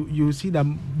you see that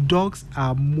dogs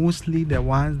are mostly the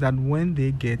ones that when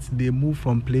they move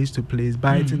from place to place,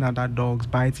 biting other dogs,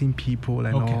 biting people,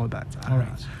 and all that. All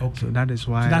right. Okay. So that is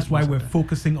why. So that's why we're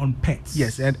focusing on pets.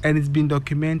 Yes, and it's been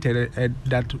documented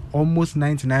that almost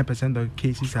 99% of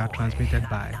cases are transmitted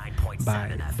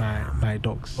by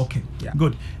dogs. Okay. Yeah.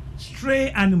 Good. Stray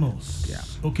animals. Yeah.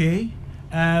 Okay.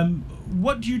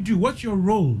 What do you do? What's your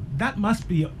role? That must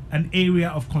be an area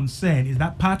of concern. Is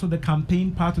that part of the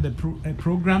campaign, part of the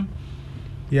program?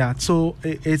 Yeah, so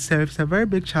it's a very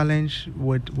big challenge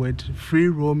with free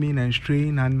roaming and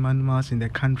straying animals in the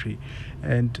country.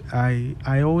 And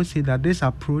I always say that this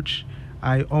approach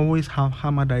I always have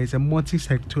hammered that it's a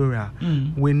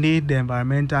multi-sectorial. We need the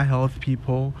environmental health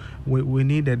people. We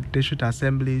need the district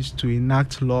assemblies to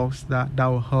enact laws that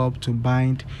will help to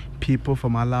bind people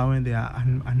from allowing their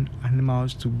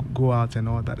animals to go out and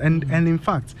all that. And in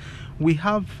fact, we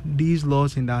have these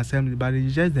laws in the assembly, but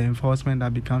it's just the enforcement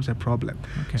that becomes a problem.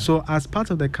 Okay. So as part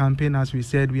of the campaign, as we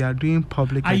said, we are doing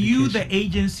public education. Are you the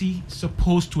agency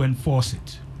supposed to enforce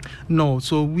it? No.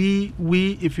 So we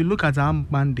if you look at our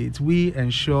mandate, we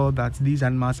ensure that these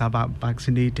animals are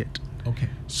vaccinated. Okay.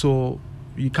 So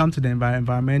you come to the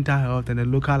environmental health and the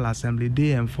local assembly,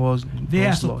 they enforce. They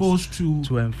are supposed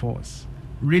to enforce.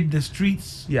 Rid the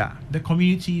streets, the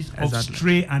communities of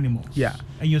stray animals. Yeah.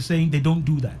 And you're saying they don't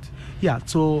do that? Yeah.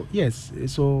 So yes.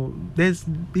 So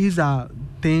these are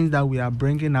things that we are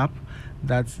bringing up,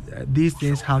 that these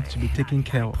things have to be taken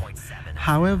care of.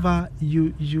 However,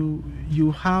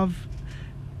 you have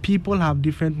people have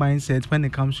different mindsets when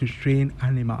it comes to straying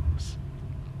animals.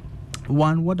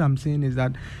 One, what I'm saying is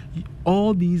that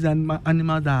all these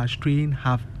animals that are straying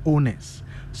have owners.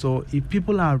 So if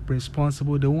people are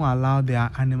responsible, they won't allow their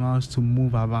animals to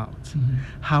move about.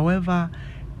 However,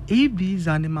 if these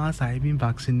animals are even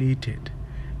vaccinated,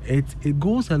 it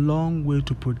goes a long way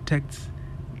to protect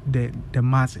the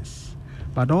masses.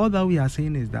 But all that we are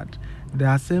saying is that the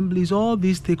assemblies, all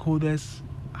these stakeholders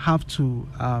have to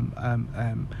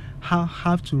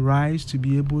have to rise to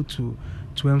be able to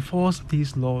enforce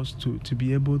these laws, to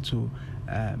be able to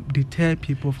deter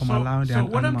people from allowing their animals to stray.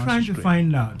 So what I'm trying to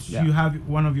find out, you have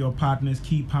one of your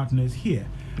key partners here,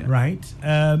 right?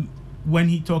 When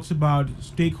he talks about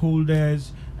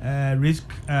stakeholders, risk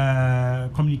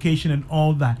communication and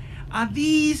all that, are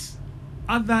these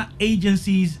other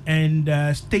agencies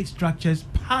and state structures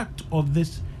part of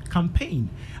this campaign?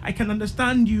 I can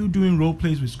understand you doing role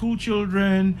plays with school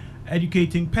children,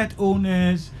 educating pet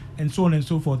owners, and so on and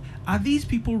so forth. Are these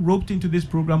people roped into this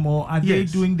program, or are they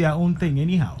doing their own thing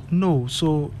anyhow? No.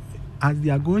 So as they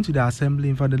are going to the assembly,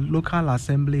 in fact, the local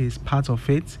assembly is part of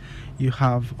it. You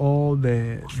have all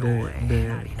the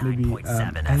maybe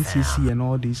NCC and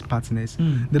all these partners.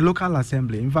 The local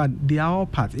assembly, in fact, they are all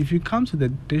part. If you come to the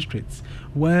districts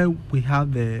where we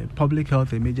have the public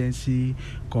health emergency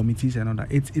committees and all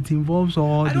that, it involves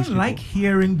all these people. I don't like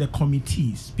hearing the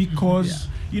committees because,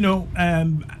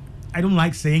 I don't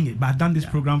like saying it, but I've done this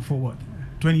program for what?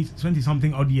 20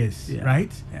 something odd years,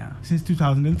 right? Yeah. Since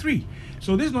 2003.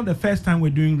 So this is not the first time we're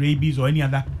doing rabies or any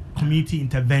other community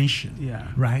intervention,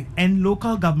 right? And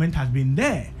local government has been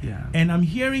there. Yeah. And I'm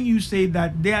hearing you say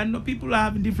that there are no people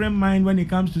have a different mind when it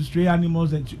comes to stray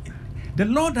animals. The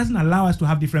law doesn't allow us to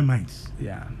have different minds.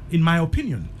 Yeah. In my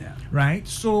opinion. Yeah. Right?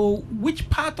 So which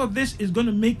part of this is going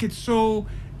to make it so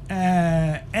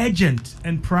urgent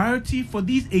and priority for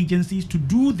these agencies to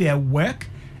do their work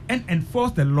and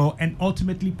enforce the law and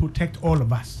ultimately protect all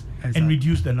of us and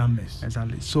reduce the numbers?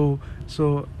 Exactly. So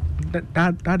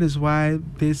that is why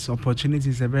this opportunity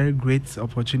is a very great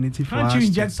opportunity for us. Can't you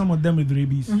inject some of them with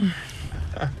rabies?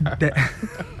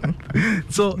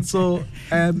 So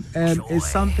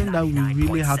it's something that we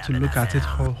really have to look at it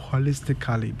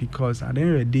holistically, because at the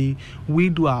end of the day, we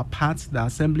do our part. The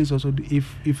assemblies also do.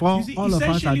 If all of us are doing our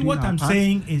part. Essentially, what I'm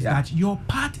saying is that your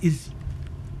part is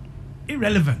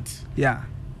irrelevant. Yeah.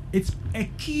 It's a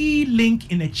key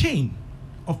link in a chain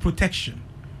of protection.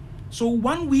 So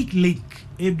 1 week link,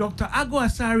 if Dr. Ago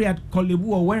Asari at Kolebu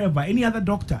or wherever, any other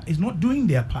doctor is not doing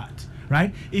their part,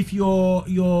 right? If your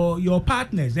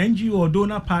partners, NGO or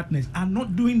donor partners, are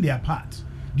not doing their part,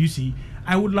 do you see?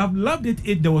 I would have loved it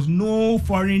if there was no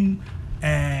foreign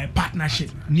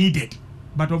partnership needed,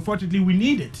 but unfortunately we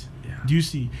need it. Do you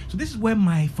see? So this is where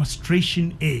my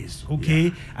frustration is, okay?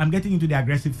 Yeah. I'm getting into the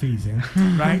aggressive phase,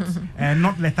 right? And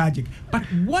not lethargic. But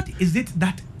what is it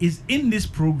that is in this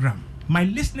program? My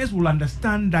listeners will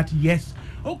understand that, yes,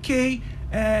 okay,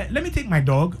 let me take my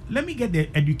dog, let me get the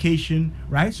education,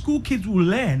 right? School kids will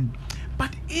learn.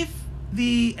 But if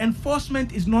the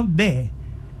enforcement is not there,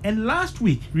 and last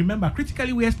week, remember,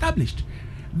 critically we established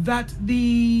that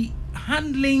the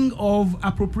handling of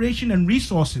appropriation and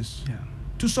resources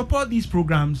to support these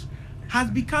programs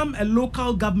has become a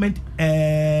local government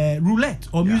roulette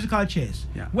or musical chairs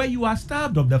where you are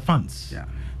starved of the funds.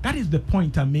 That is the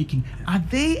point I'm making. Are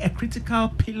they a critical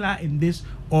pillar in this,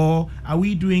 or are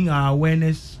we doing our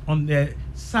awareness on the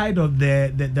side of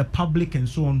the public and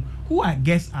so on, who I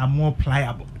guess are more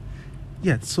pliable?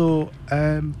 Yeah, so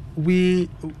we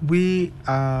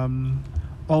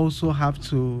also have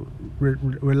to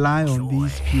rely on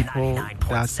these people,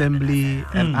 the assembly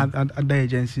and other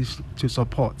agencies to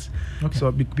support. Okay.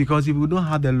 So because if we don't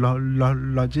have the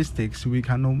logistics, we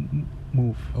cannot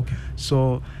move. Okay.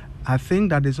 So I think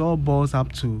that it all boils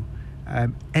up to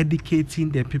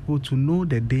educating the people to know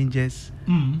the dangers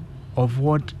of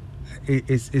what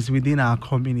is within our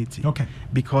community. Okay.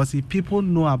 Because if people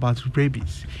know about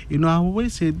rabies, I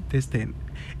always say this thing.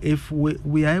 If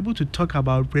we are able to talk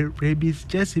about rabies,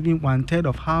 just even 1/3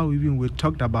 of how even we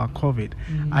talked about COVID,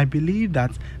 I believe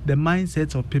that the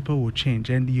mindsets of people will change,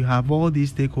 and you have all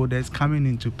these stakeholders coming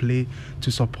into play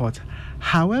to support.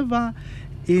 However,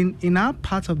 in our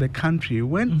part of the country,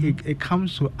 when it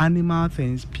comes to animal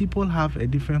things, people have a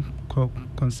different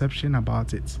conception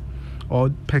about it, or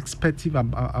perspective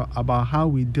about how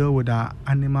we deal with our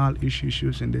animal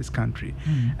issues in this country.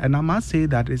 And I must say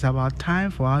that it's about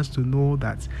time for us to know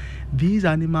that these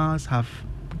animals have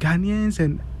Ghanaians,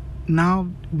 and now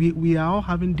we are all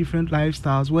having different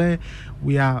lifestyles where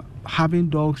we are having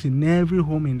dogs in every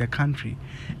home in the country.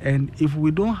 And if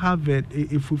we don't have it,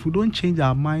 if we don't change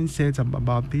our mindsets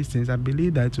about these things, I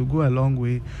believe that it will go a long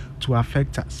way to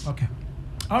affect us. Okay.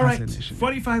 All right,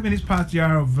 45 minutes past the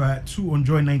hour of 2 on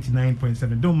Joy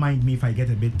 99.7. Don't mind me if I get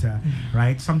a bit,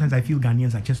 right? Sometimes I feel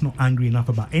Ghanaians are just not angry enough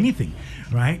about anything,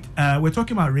 right? We're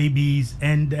talking about rabies,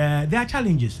 and there are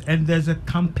challenges, and there's a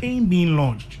campaign being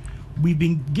launched. We've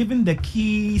been given the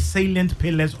key salient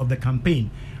pillars of the campaign,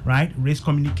 right? Risk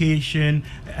communication,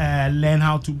 learn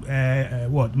how to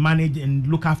manage and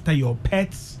look after your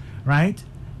pets, right?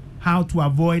 How to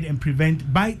avoid and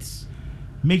prevent bites.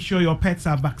 Make sure your pets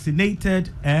are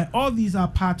vaccinated. All these are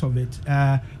part of it.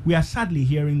 We are sadly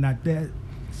hearing that there are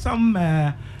some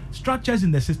structures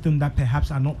in the system that perhaps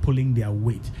are not pulling their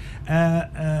weight.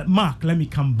 Mark, let me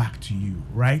come back to you,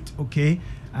 right? Okay.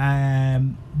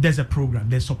 There's a program,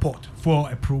 there's support for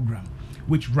a program,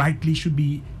 which rightly should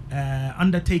be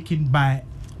undertaken by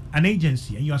an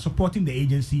agency, and you are supporting the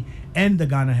agency and the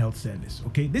Ghana Health Service.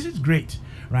 Okay, this is great,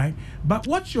 right? But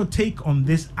what's your take on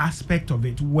this aspect of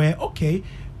it, where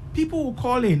people will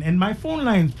call in, and my phone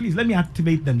lines, please let me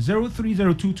activate them.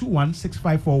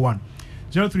 0302216541,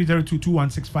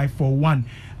 0302216541.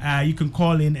 You can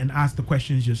call in and ask the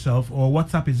questions yourself, or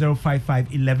WhatsApp is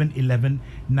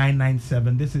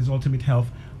 055-11-11-997. This is Ultimate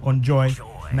Health on Joy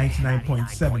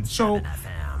 99.7. So,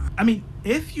 I mean,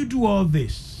 if you do all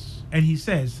this, and he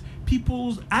says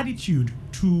people's attitude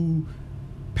to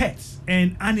pets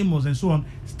and animals and so on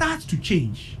starts to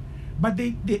change, but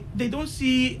they don't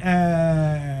see, should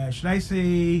I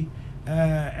say,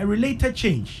 a related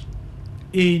change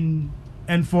in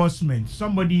enforcement.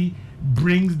 Somebody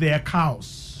brings their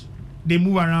cows, they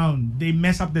move around, they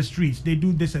mess up the streets, they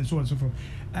do this and so on and so forth.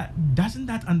 Doesn't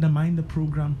that undermine the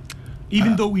program,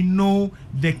 even though we know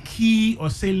the key or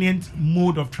salient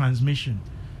mode of transmission?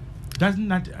 Doesn't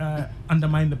that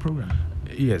undermine the program?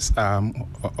 Yes,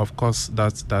 of course,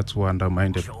 that will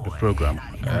undermine the program.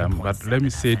 But let me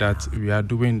say that we are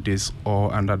doing this all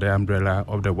under the umbrella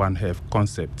of the One Health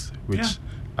concept, which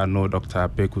I know Dr.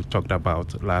 Beku talked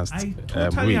about last week. I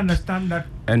totally understand that.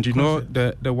 And you concept.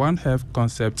 Know, the One Health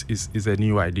concept is a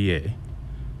new idea.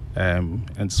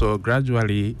 And so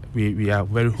gradually we are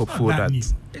very hopeful that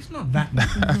it's not that new.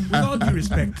 With all due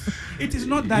respect, it is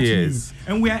not that new,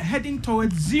 and we are heading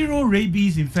towards zero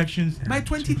rabies infections by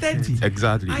 2030.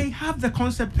 Exactly. I have the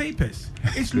concept papers.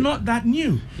 It's not that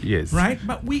new. Yes. Right.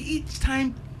 But we each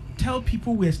time tell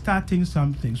people we're starting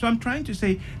something. So I'm trying to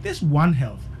say this One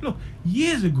Health. Look,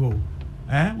 years ago,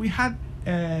 we had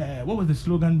what was the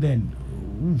slogan then?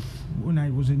 When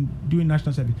I was doing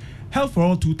national service, Health for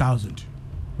All 2000.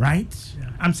 Right? Yeah.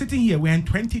 I'm sitting here, we're in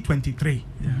 2023.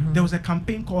 There was a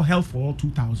campaign called Health for All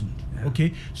 2000.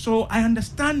 Okay? So I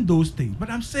understand those things, but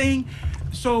I'm saying,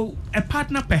 so a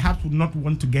partner perhaps would not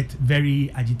want to get very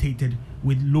agitated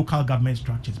with local government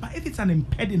structures. But if it's an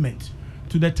impediment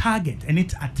to the target and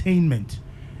its attainment,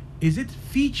 is it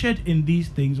featured in these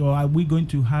things, or are we going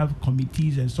to have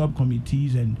committees and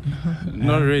subcommittees? And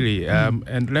not really.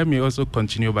 And let me also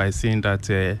continue by saying that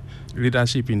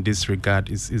leadership in this regard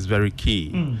is very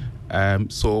key.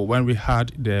 So when we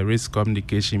had the risk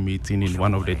communication meeting in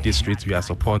one of the districts we are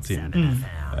supporting,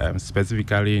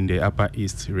 specifically in the Upper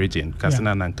East region,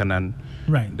 Kasina and Kanan,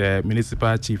 the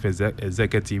municipal chief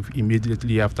executive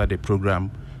immediately after the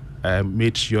program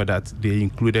made sure that they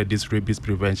included this rabies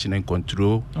prevention and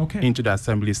control into the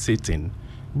assembly sitting.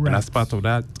 And as part of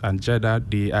that agenda,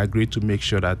 they agreed to make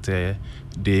sure that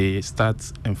they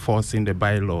start enforcing the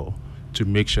bylaw to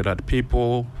make sure that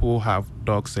people who have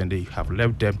dogs and they have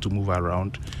left them to move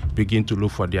around begin to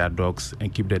look for their dogs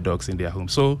and keep the dogs in their home.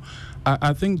 So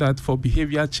I think that for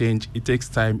behavior change, it takes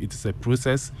time. It is a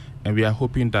process, and we are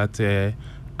hoping that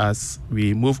as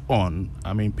we move on,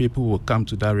 I mean, people will come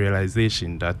to that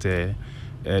realization that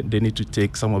they need to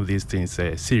take some of these things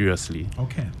seriously.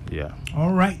 Okay. Yeah.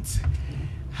 All right.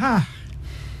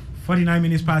 49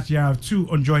 minutes past the hour of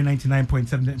 2 on Joy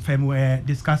 99.7 FM. We're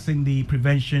discussing the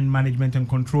prevention, management, and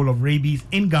control of rabies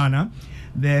in Ghana.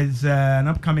 There's an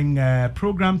upcoming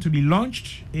program to be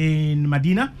launched in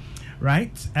Medina,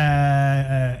 right?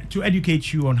 To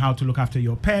educate you on how to look after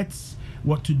your pets,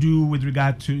 what to do with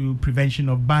regard to prevention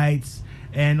of bites,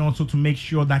 and also to make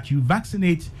sure that you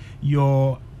vaccinate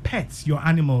your pets, your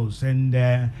animals, and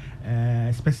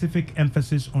specific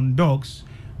emphasis on dogs.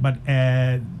 But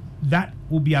that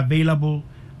will be available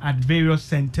at various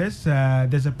centers.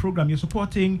 There's a program you're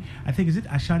supporting. I think, is it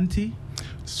Ashanti?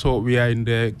 So we are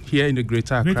here in the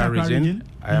Greater Accra region.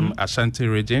 I am Ashanti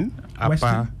region,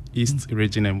 Upper East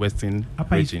region, and Western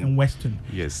Upper region. East and Western.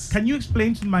 Yes. Can you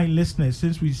explain to my listeners,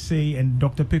 since we say, and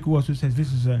Dr. Peku also says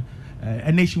this is a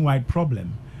nationwide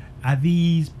problem, are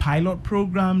these pilot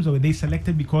programs, or are they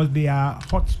selected because they are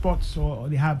hotspots or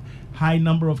they have high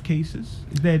number of cases?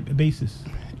 Is there a basis?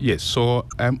 Yes, so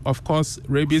of course,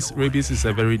 rabies is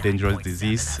a very dangerous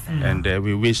disease, and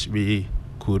we wish we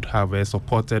could have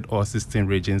supported all 16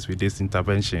 regions with this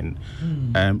intervention.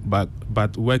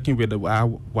 But working with our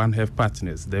One Health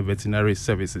partners, the veterinary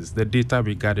services, the data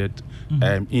we gathered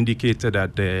indicated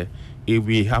that if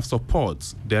we have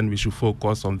support, then we should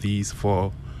focus on these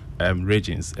 4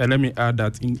 regions. And let me add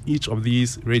that in each of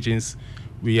these regions,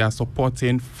 we are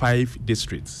supporting 5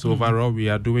 districts. So overall, we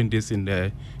are doing this in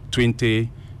the 20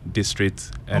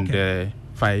 districts and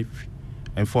 5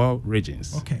 and 4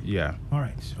 regions. Okay. Yeah. All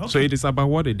right. Okay. So it is about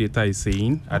what the data is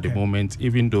saying at the moment.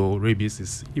 Even though rabies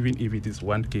is, even if it is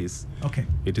one case,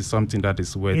 it is something that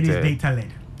is worth. It is data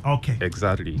led. Okay.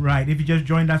 Exactly. Right. If you just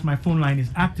joined us, my phone line is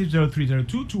active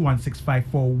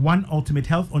 0302-216-541. Ultimate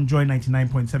Health on Joy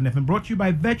 99.7 FM. Brought to you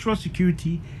by Virtual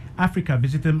Security Africa.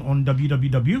 Visit them on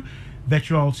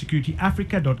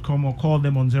www.virtualsecurityafrica.com or call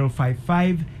them on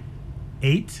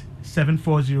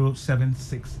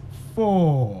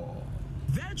 055-8-740-764.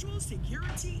 Virtual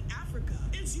Security Africa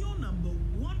is your number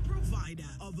 1 provider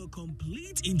of a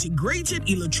complete integrated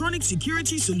electronic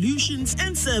security solutions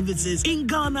and services in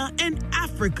Ghana and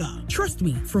Africa. Trust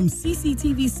me, from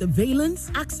CCTV surveillance,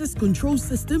 access control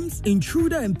systems,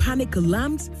 intruder and panic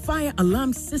alarms, fire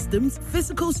alarm systems,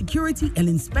 physical security and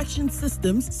inspection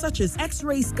systems such as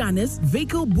X-ray scanners,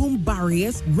 vehicle boom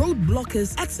barriers, road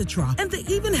blockers, etc. And they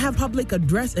even have public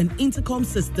address and intercom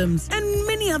systems and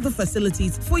many other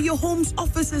facilities for your homes,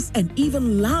 offices, and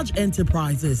even large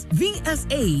enterprises.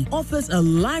 VSA offers a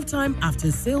lifetime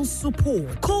after-sales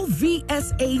support. Call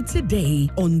VSA today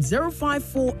on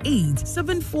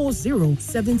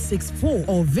 0548-740-764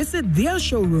 or visit their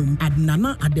showroom at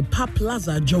Nana Adepa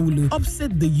Plaza, Jolu,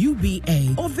 opposite the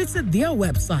UBA, or visit their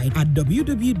website at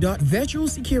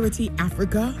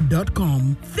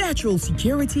www.virtualsecurityafrica.com. Virtual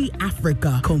Security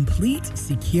Africa. Complete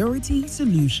security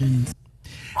solutions.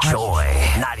 Joy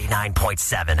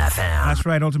 99.7 FM. That's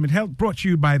right. Ultimate Health brought to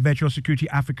you by Virtual Security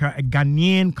Africa, a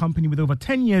Ghanaian company with over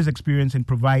 10 years experience in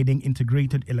providing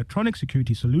integrated electronic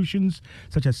security solutions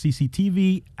such as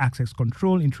CCTV, access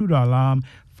control, intruder alarm,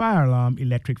 fire alarm,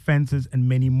 electric fences, and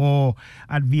many more.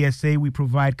 At VSA, we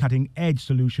provide cutting-edge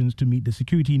solutions to meet the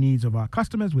security needs of our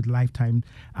customers with lifetime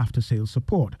after-sales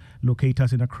support. Locate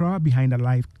us in Accra behind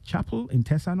Alive Chapel in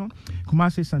Tesano,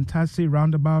 Kumasi Santasi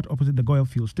roundabout opposite the Goyle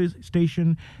Field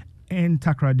Station, and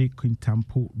Takrady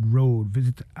Quintampo Road.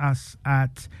 Visit us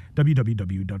at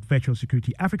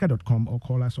www.virtualsecurityafrica.com or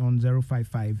call us on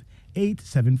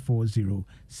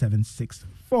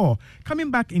 055-8-740-764. Coming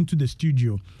back into the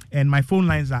studio, and my phone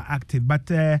lines are active,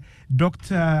 but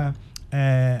Dr.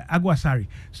 Aguasari,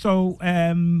 so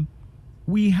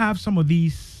we have some of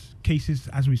these cases,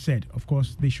 as we said, of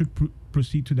course, they should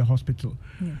proceed to the hospital.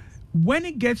 Yes. When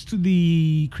it gets to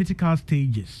the critical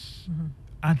stages,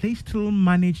 are they still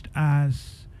managed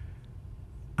as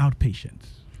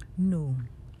outpatients? No.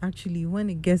 Actually,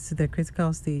 when it gets to the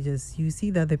critical stages, you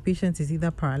see that the patient is either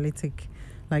paralytic,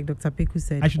 like Dr. Peku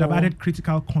said. I should have added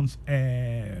critical,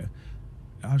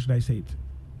 how should I say it?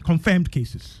 Confirmed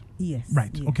cases. Yes.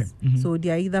 Right, yes. okay. So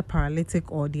they are either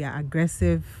paralytic or they are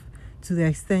aggressive to the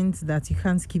extent that you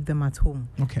can't keep them at home.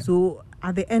 Okay. So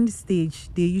at the end stage,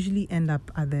 they usually end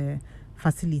up at the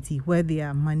facility where they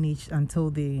are managed until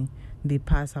they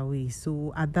pass away.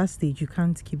 So at that stage, you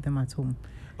can't keep them at home.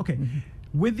 Okay.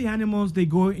 With the animals, they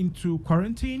go into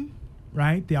quarantine,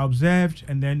 right? They are observed,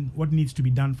 and then what needs to be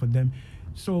done for them.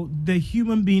 So the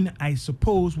human being, I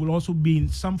suppose, will also be in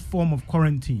some form of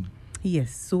quarantine.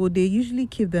 Yes. So they usually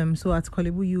keep them. So at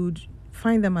Kolebu, you'd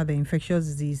find them at the infectious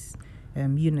disease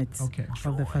units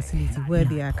of the facility where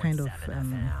they are kind of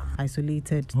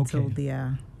isolated till they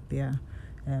are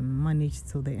managed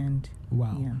till the end.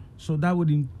 Wow. Yeah. So that would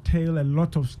entail a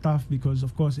lot of stuff because,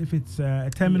 of course, if it's a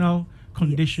terminal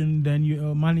condition, then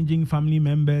you're managing family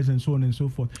members and so on and so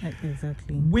forth.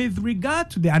 Exactly. With regard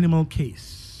to the animal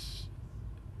case,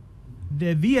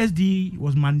 the VSD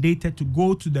was mandated to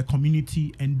go to the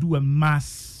community and do a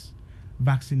mass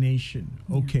vaccination,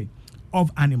 of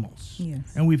animals.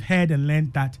 Yes. And we've heard and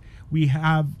learned that we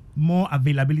have more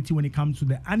availability when it comes to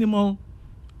the animal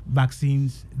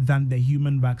vaccines than the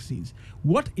human vaccines.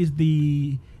 What is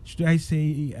the, should I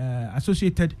say,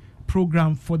 associated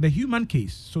program for the human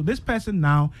case? So this person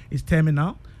now is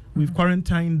terminal. We've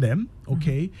quarantined them.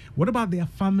 Okay. What about their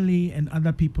family and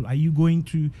other people? Are you going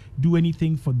to do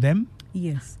anything for them?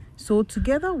 Yes. So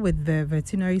together with the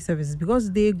veterinary services,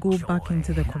 because they go back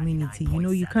into the community,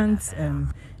 you can't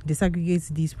disaggregate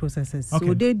these processes. Okay.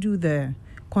 So they do the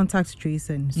contact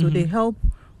tracing. So they help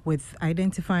with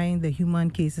identifying the human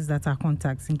cases that are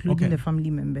contacts, including the family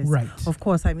members. Right. Of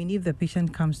course, if the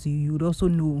patient comes to you, you would also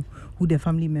know who the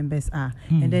family members are.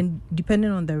 And then depending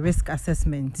on the risk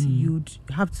assessment, you'd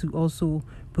have to also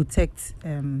protect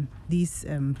these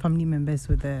family members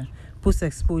with the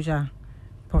post-exposure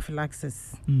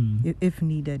prophylaxis if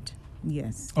needed.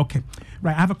 Yes. Okay.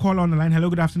 Right. I have a call on the line. Hello,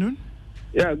 good afternoon.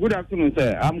 Yeah, good afternoon,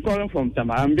 sir. I'm calling from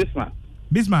Tama. I'm Bismarck.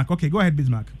 Bismarck. Okay, go ahead,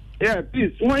 Bismarck. Yeah,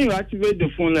 please, when you activate the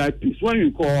phone line, please, when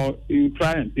you call, you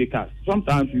try and pick us.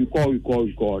 Sometimes you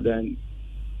call, then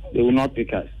they will not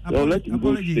pick us. So let me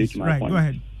go straight to my point. Go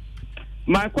ahead.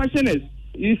 My question is,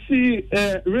 you see,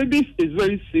 rabies is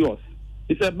very serious.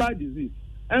 It's a bad disease.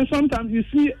 And sometimes you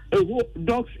see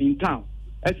dogs in town,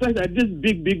 especially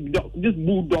this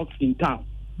bulldogs in town.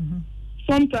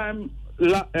 Sometimes,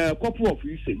 a couple of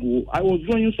weeks ago, I was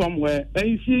going somewhere, and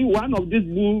you see one of these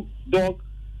bulldogs,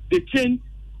 the chain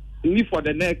leave for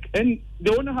the neck, and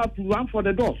they only have to run for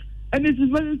the dog. And it is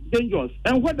very dangerous.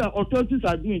 And what the authorities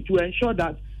are doing to ensure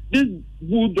that these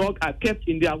bulldogs are kept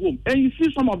in their home. And you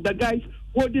see some of the guys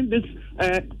holding this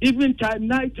evening time,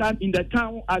 night time in the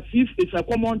town as if it's a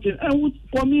common thing. And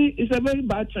for me, it's a very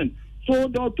bad thing. So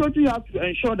the authorities have to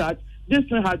ensure that this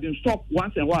thing has been stopped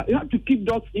once in a while. You have to keep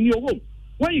dogs in your home.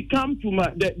 When you come to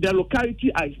the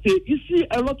locality I stay, you see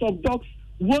a lot of dogs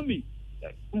roaming.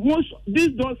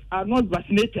 These dogs are not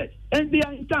vaccinated, and they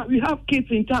are in town. We have kids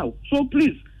in town. So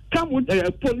please come with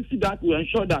a policy that will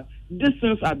ensure that these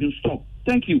things have been stopped.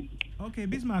 Thank you. Okay,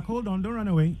 Bismarck, hold on, don't run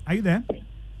away. Are you there?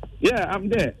 Yeah, I'm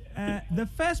there. The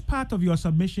first part of your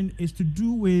submission is to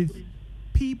do with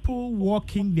people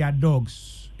walking their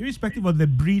dogs, irrespective of the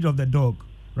breed of the dog,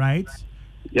 right?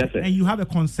 Yes, sir. And you have a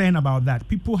concern about that.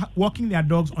 People walking their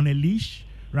dogs on a leash,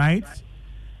 right?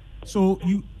 So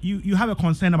you have a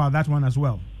concern about that one as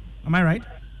well. Am I right?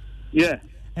 Yeah.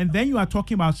 And then you are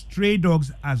talking about stray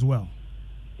dogs as well.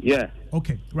 Yeah.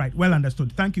 Okay, right. Well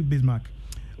understood. Thank you, Bismarck.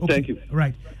 Okay, thank you.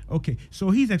 Right. Okay. So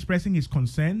he's expressing his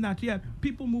concern that,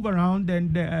 people move around,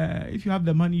 and if you have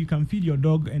the money, you can feed your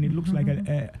dog and it looks like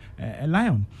a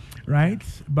lion, right?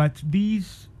 But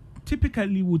these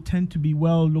typically would tend to be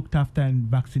well looked after and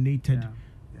vaccinated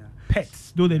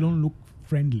pets, though they don't look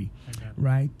friendly,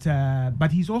 right?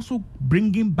 But he's also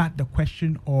bringing back the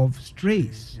question of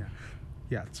strays.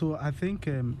 Yeah, so I think,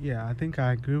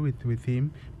 I agree with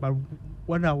him. But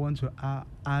what I want to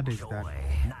add is that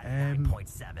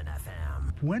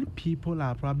when people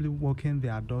are probably walking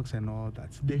their dogs and all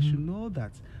that, they should know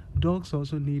that dogs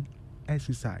also need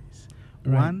exercise.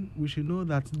 Right. One, we should know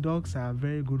that dogs are a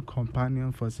very good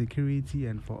companion for security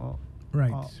and for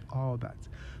all that.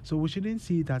 So we shouldn't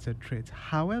see it as a threat.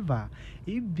 However,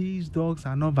 if these dogs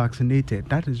are not vaccinated,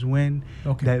 that is when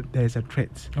there's a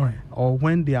threat. All right. Or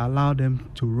when they allow them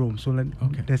to roam. So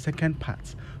the second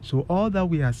part. So all that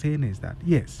we are saying is that,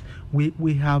 yes,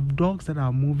 we have dogs that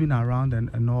are moving around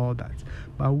and all that.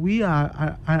 But we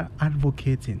are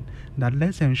advocating that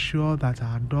let's ensure that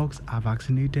our dogs are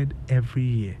vaccinated every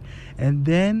year. And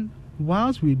then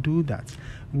whilst we do that,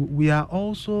 we are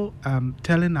also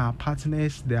telling our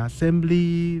partners, the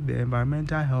assembly, the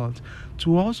environmental health,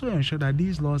 to also ensure that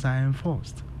these laws are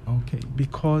enforced. Okay.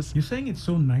 Because you're saying it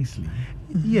so nicely.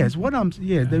 Yes. What I'm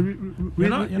you're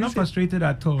not frustrated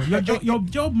at all. Your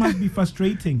job must be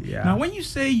frustrating. Yeah. Now, when you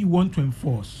say you want to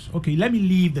enforce, okay, let me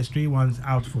leave the stray ones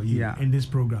out for you in this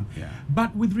program. Yeah.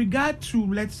 But with regard to,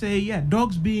 let's say,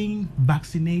 dogs being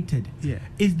vaccinated,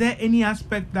 is there any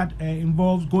aspect that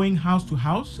involves going house to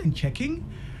house and checking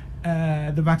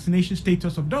the vaccination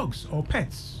status of dogs or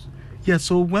pets? Yeah,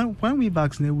 so when we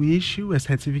vaccinate, we issue a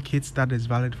certificate that is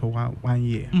valid for one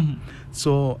year.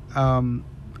 So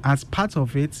as part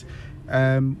of it,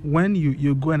 when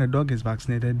you go and a dog is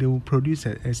vaccinated, they will produce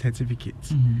a certificate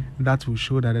that will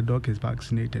show that the dog is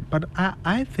vaccinated. But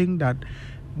I think that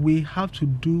we have to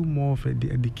do more of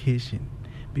the education,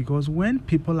 because when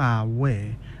people are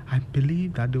aware, I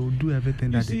believe that they will do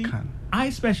everything they can. I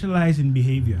specialize in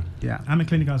behavior. Yeah. I'm a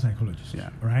clinical psychologist. Yeah.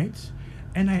 Right?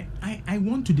 And I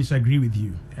want to disagree with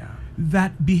you. Yeah.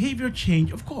 That behavior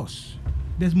change, of course,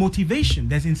 there's motivation,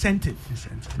 there's incentive.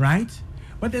 Right?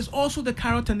 But there's also the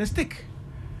carrot and the stick.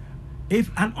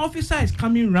 If an officer is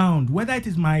coming round, whether it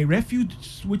is my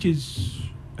refuge, which is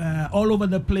all over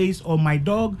the place, or my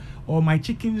dog, or my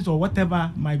chickens, or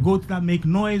whatever, my goats that make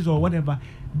noise, or whatever,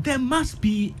 there must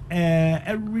be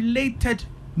a related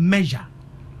measure.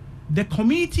 The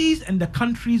communities and the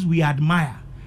countries we admire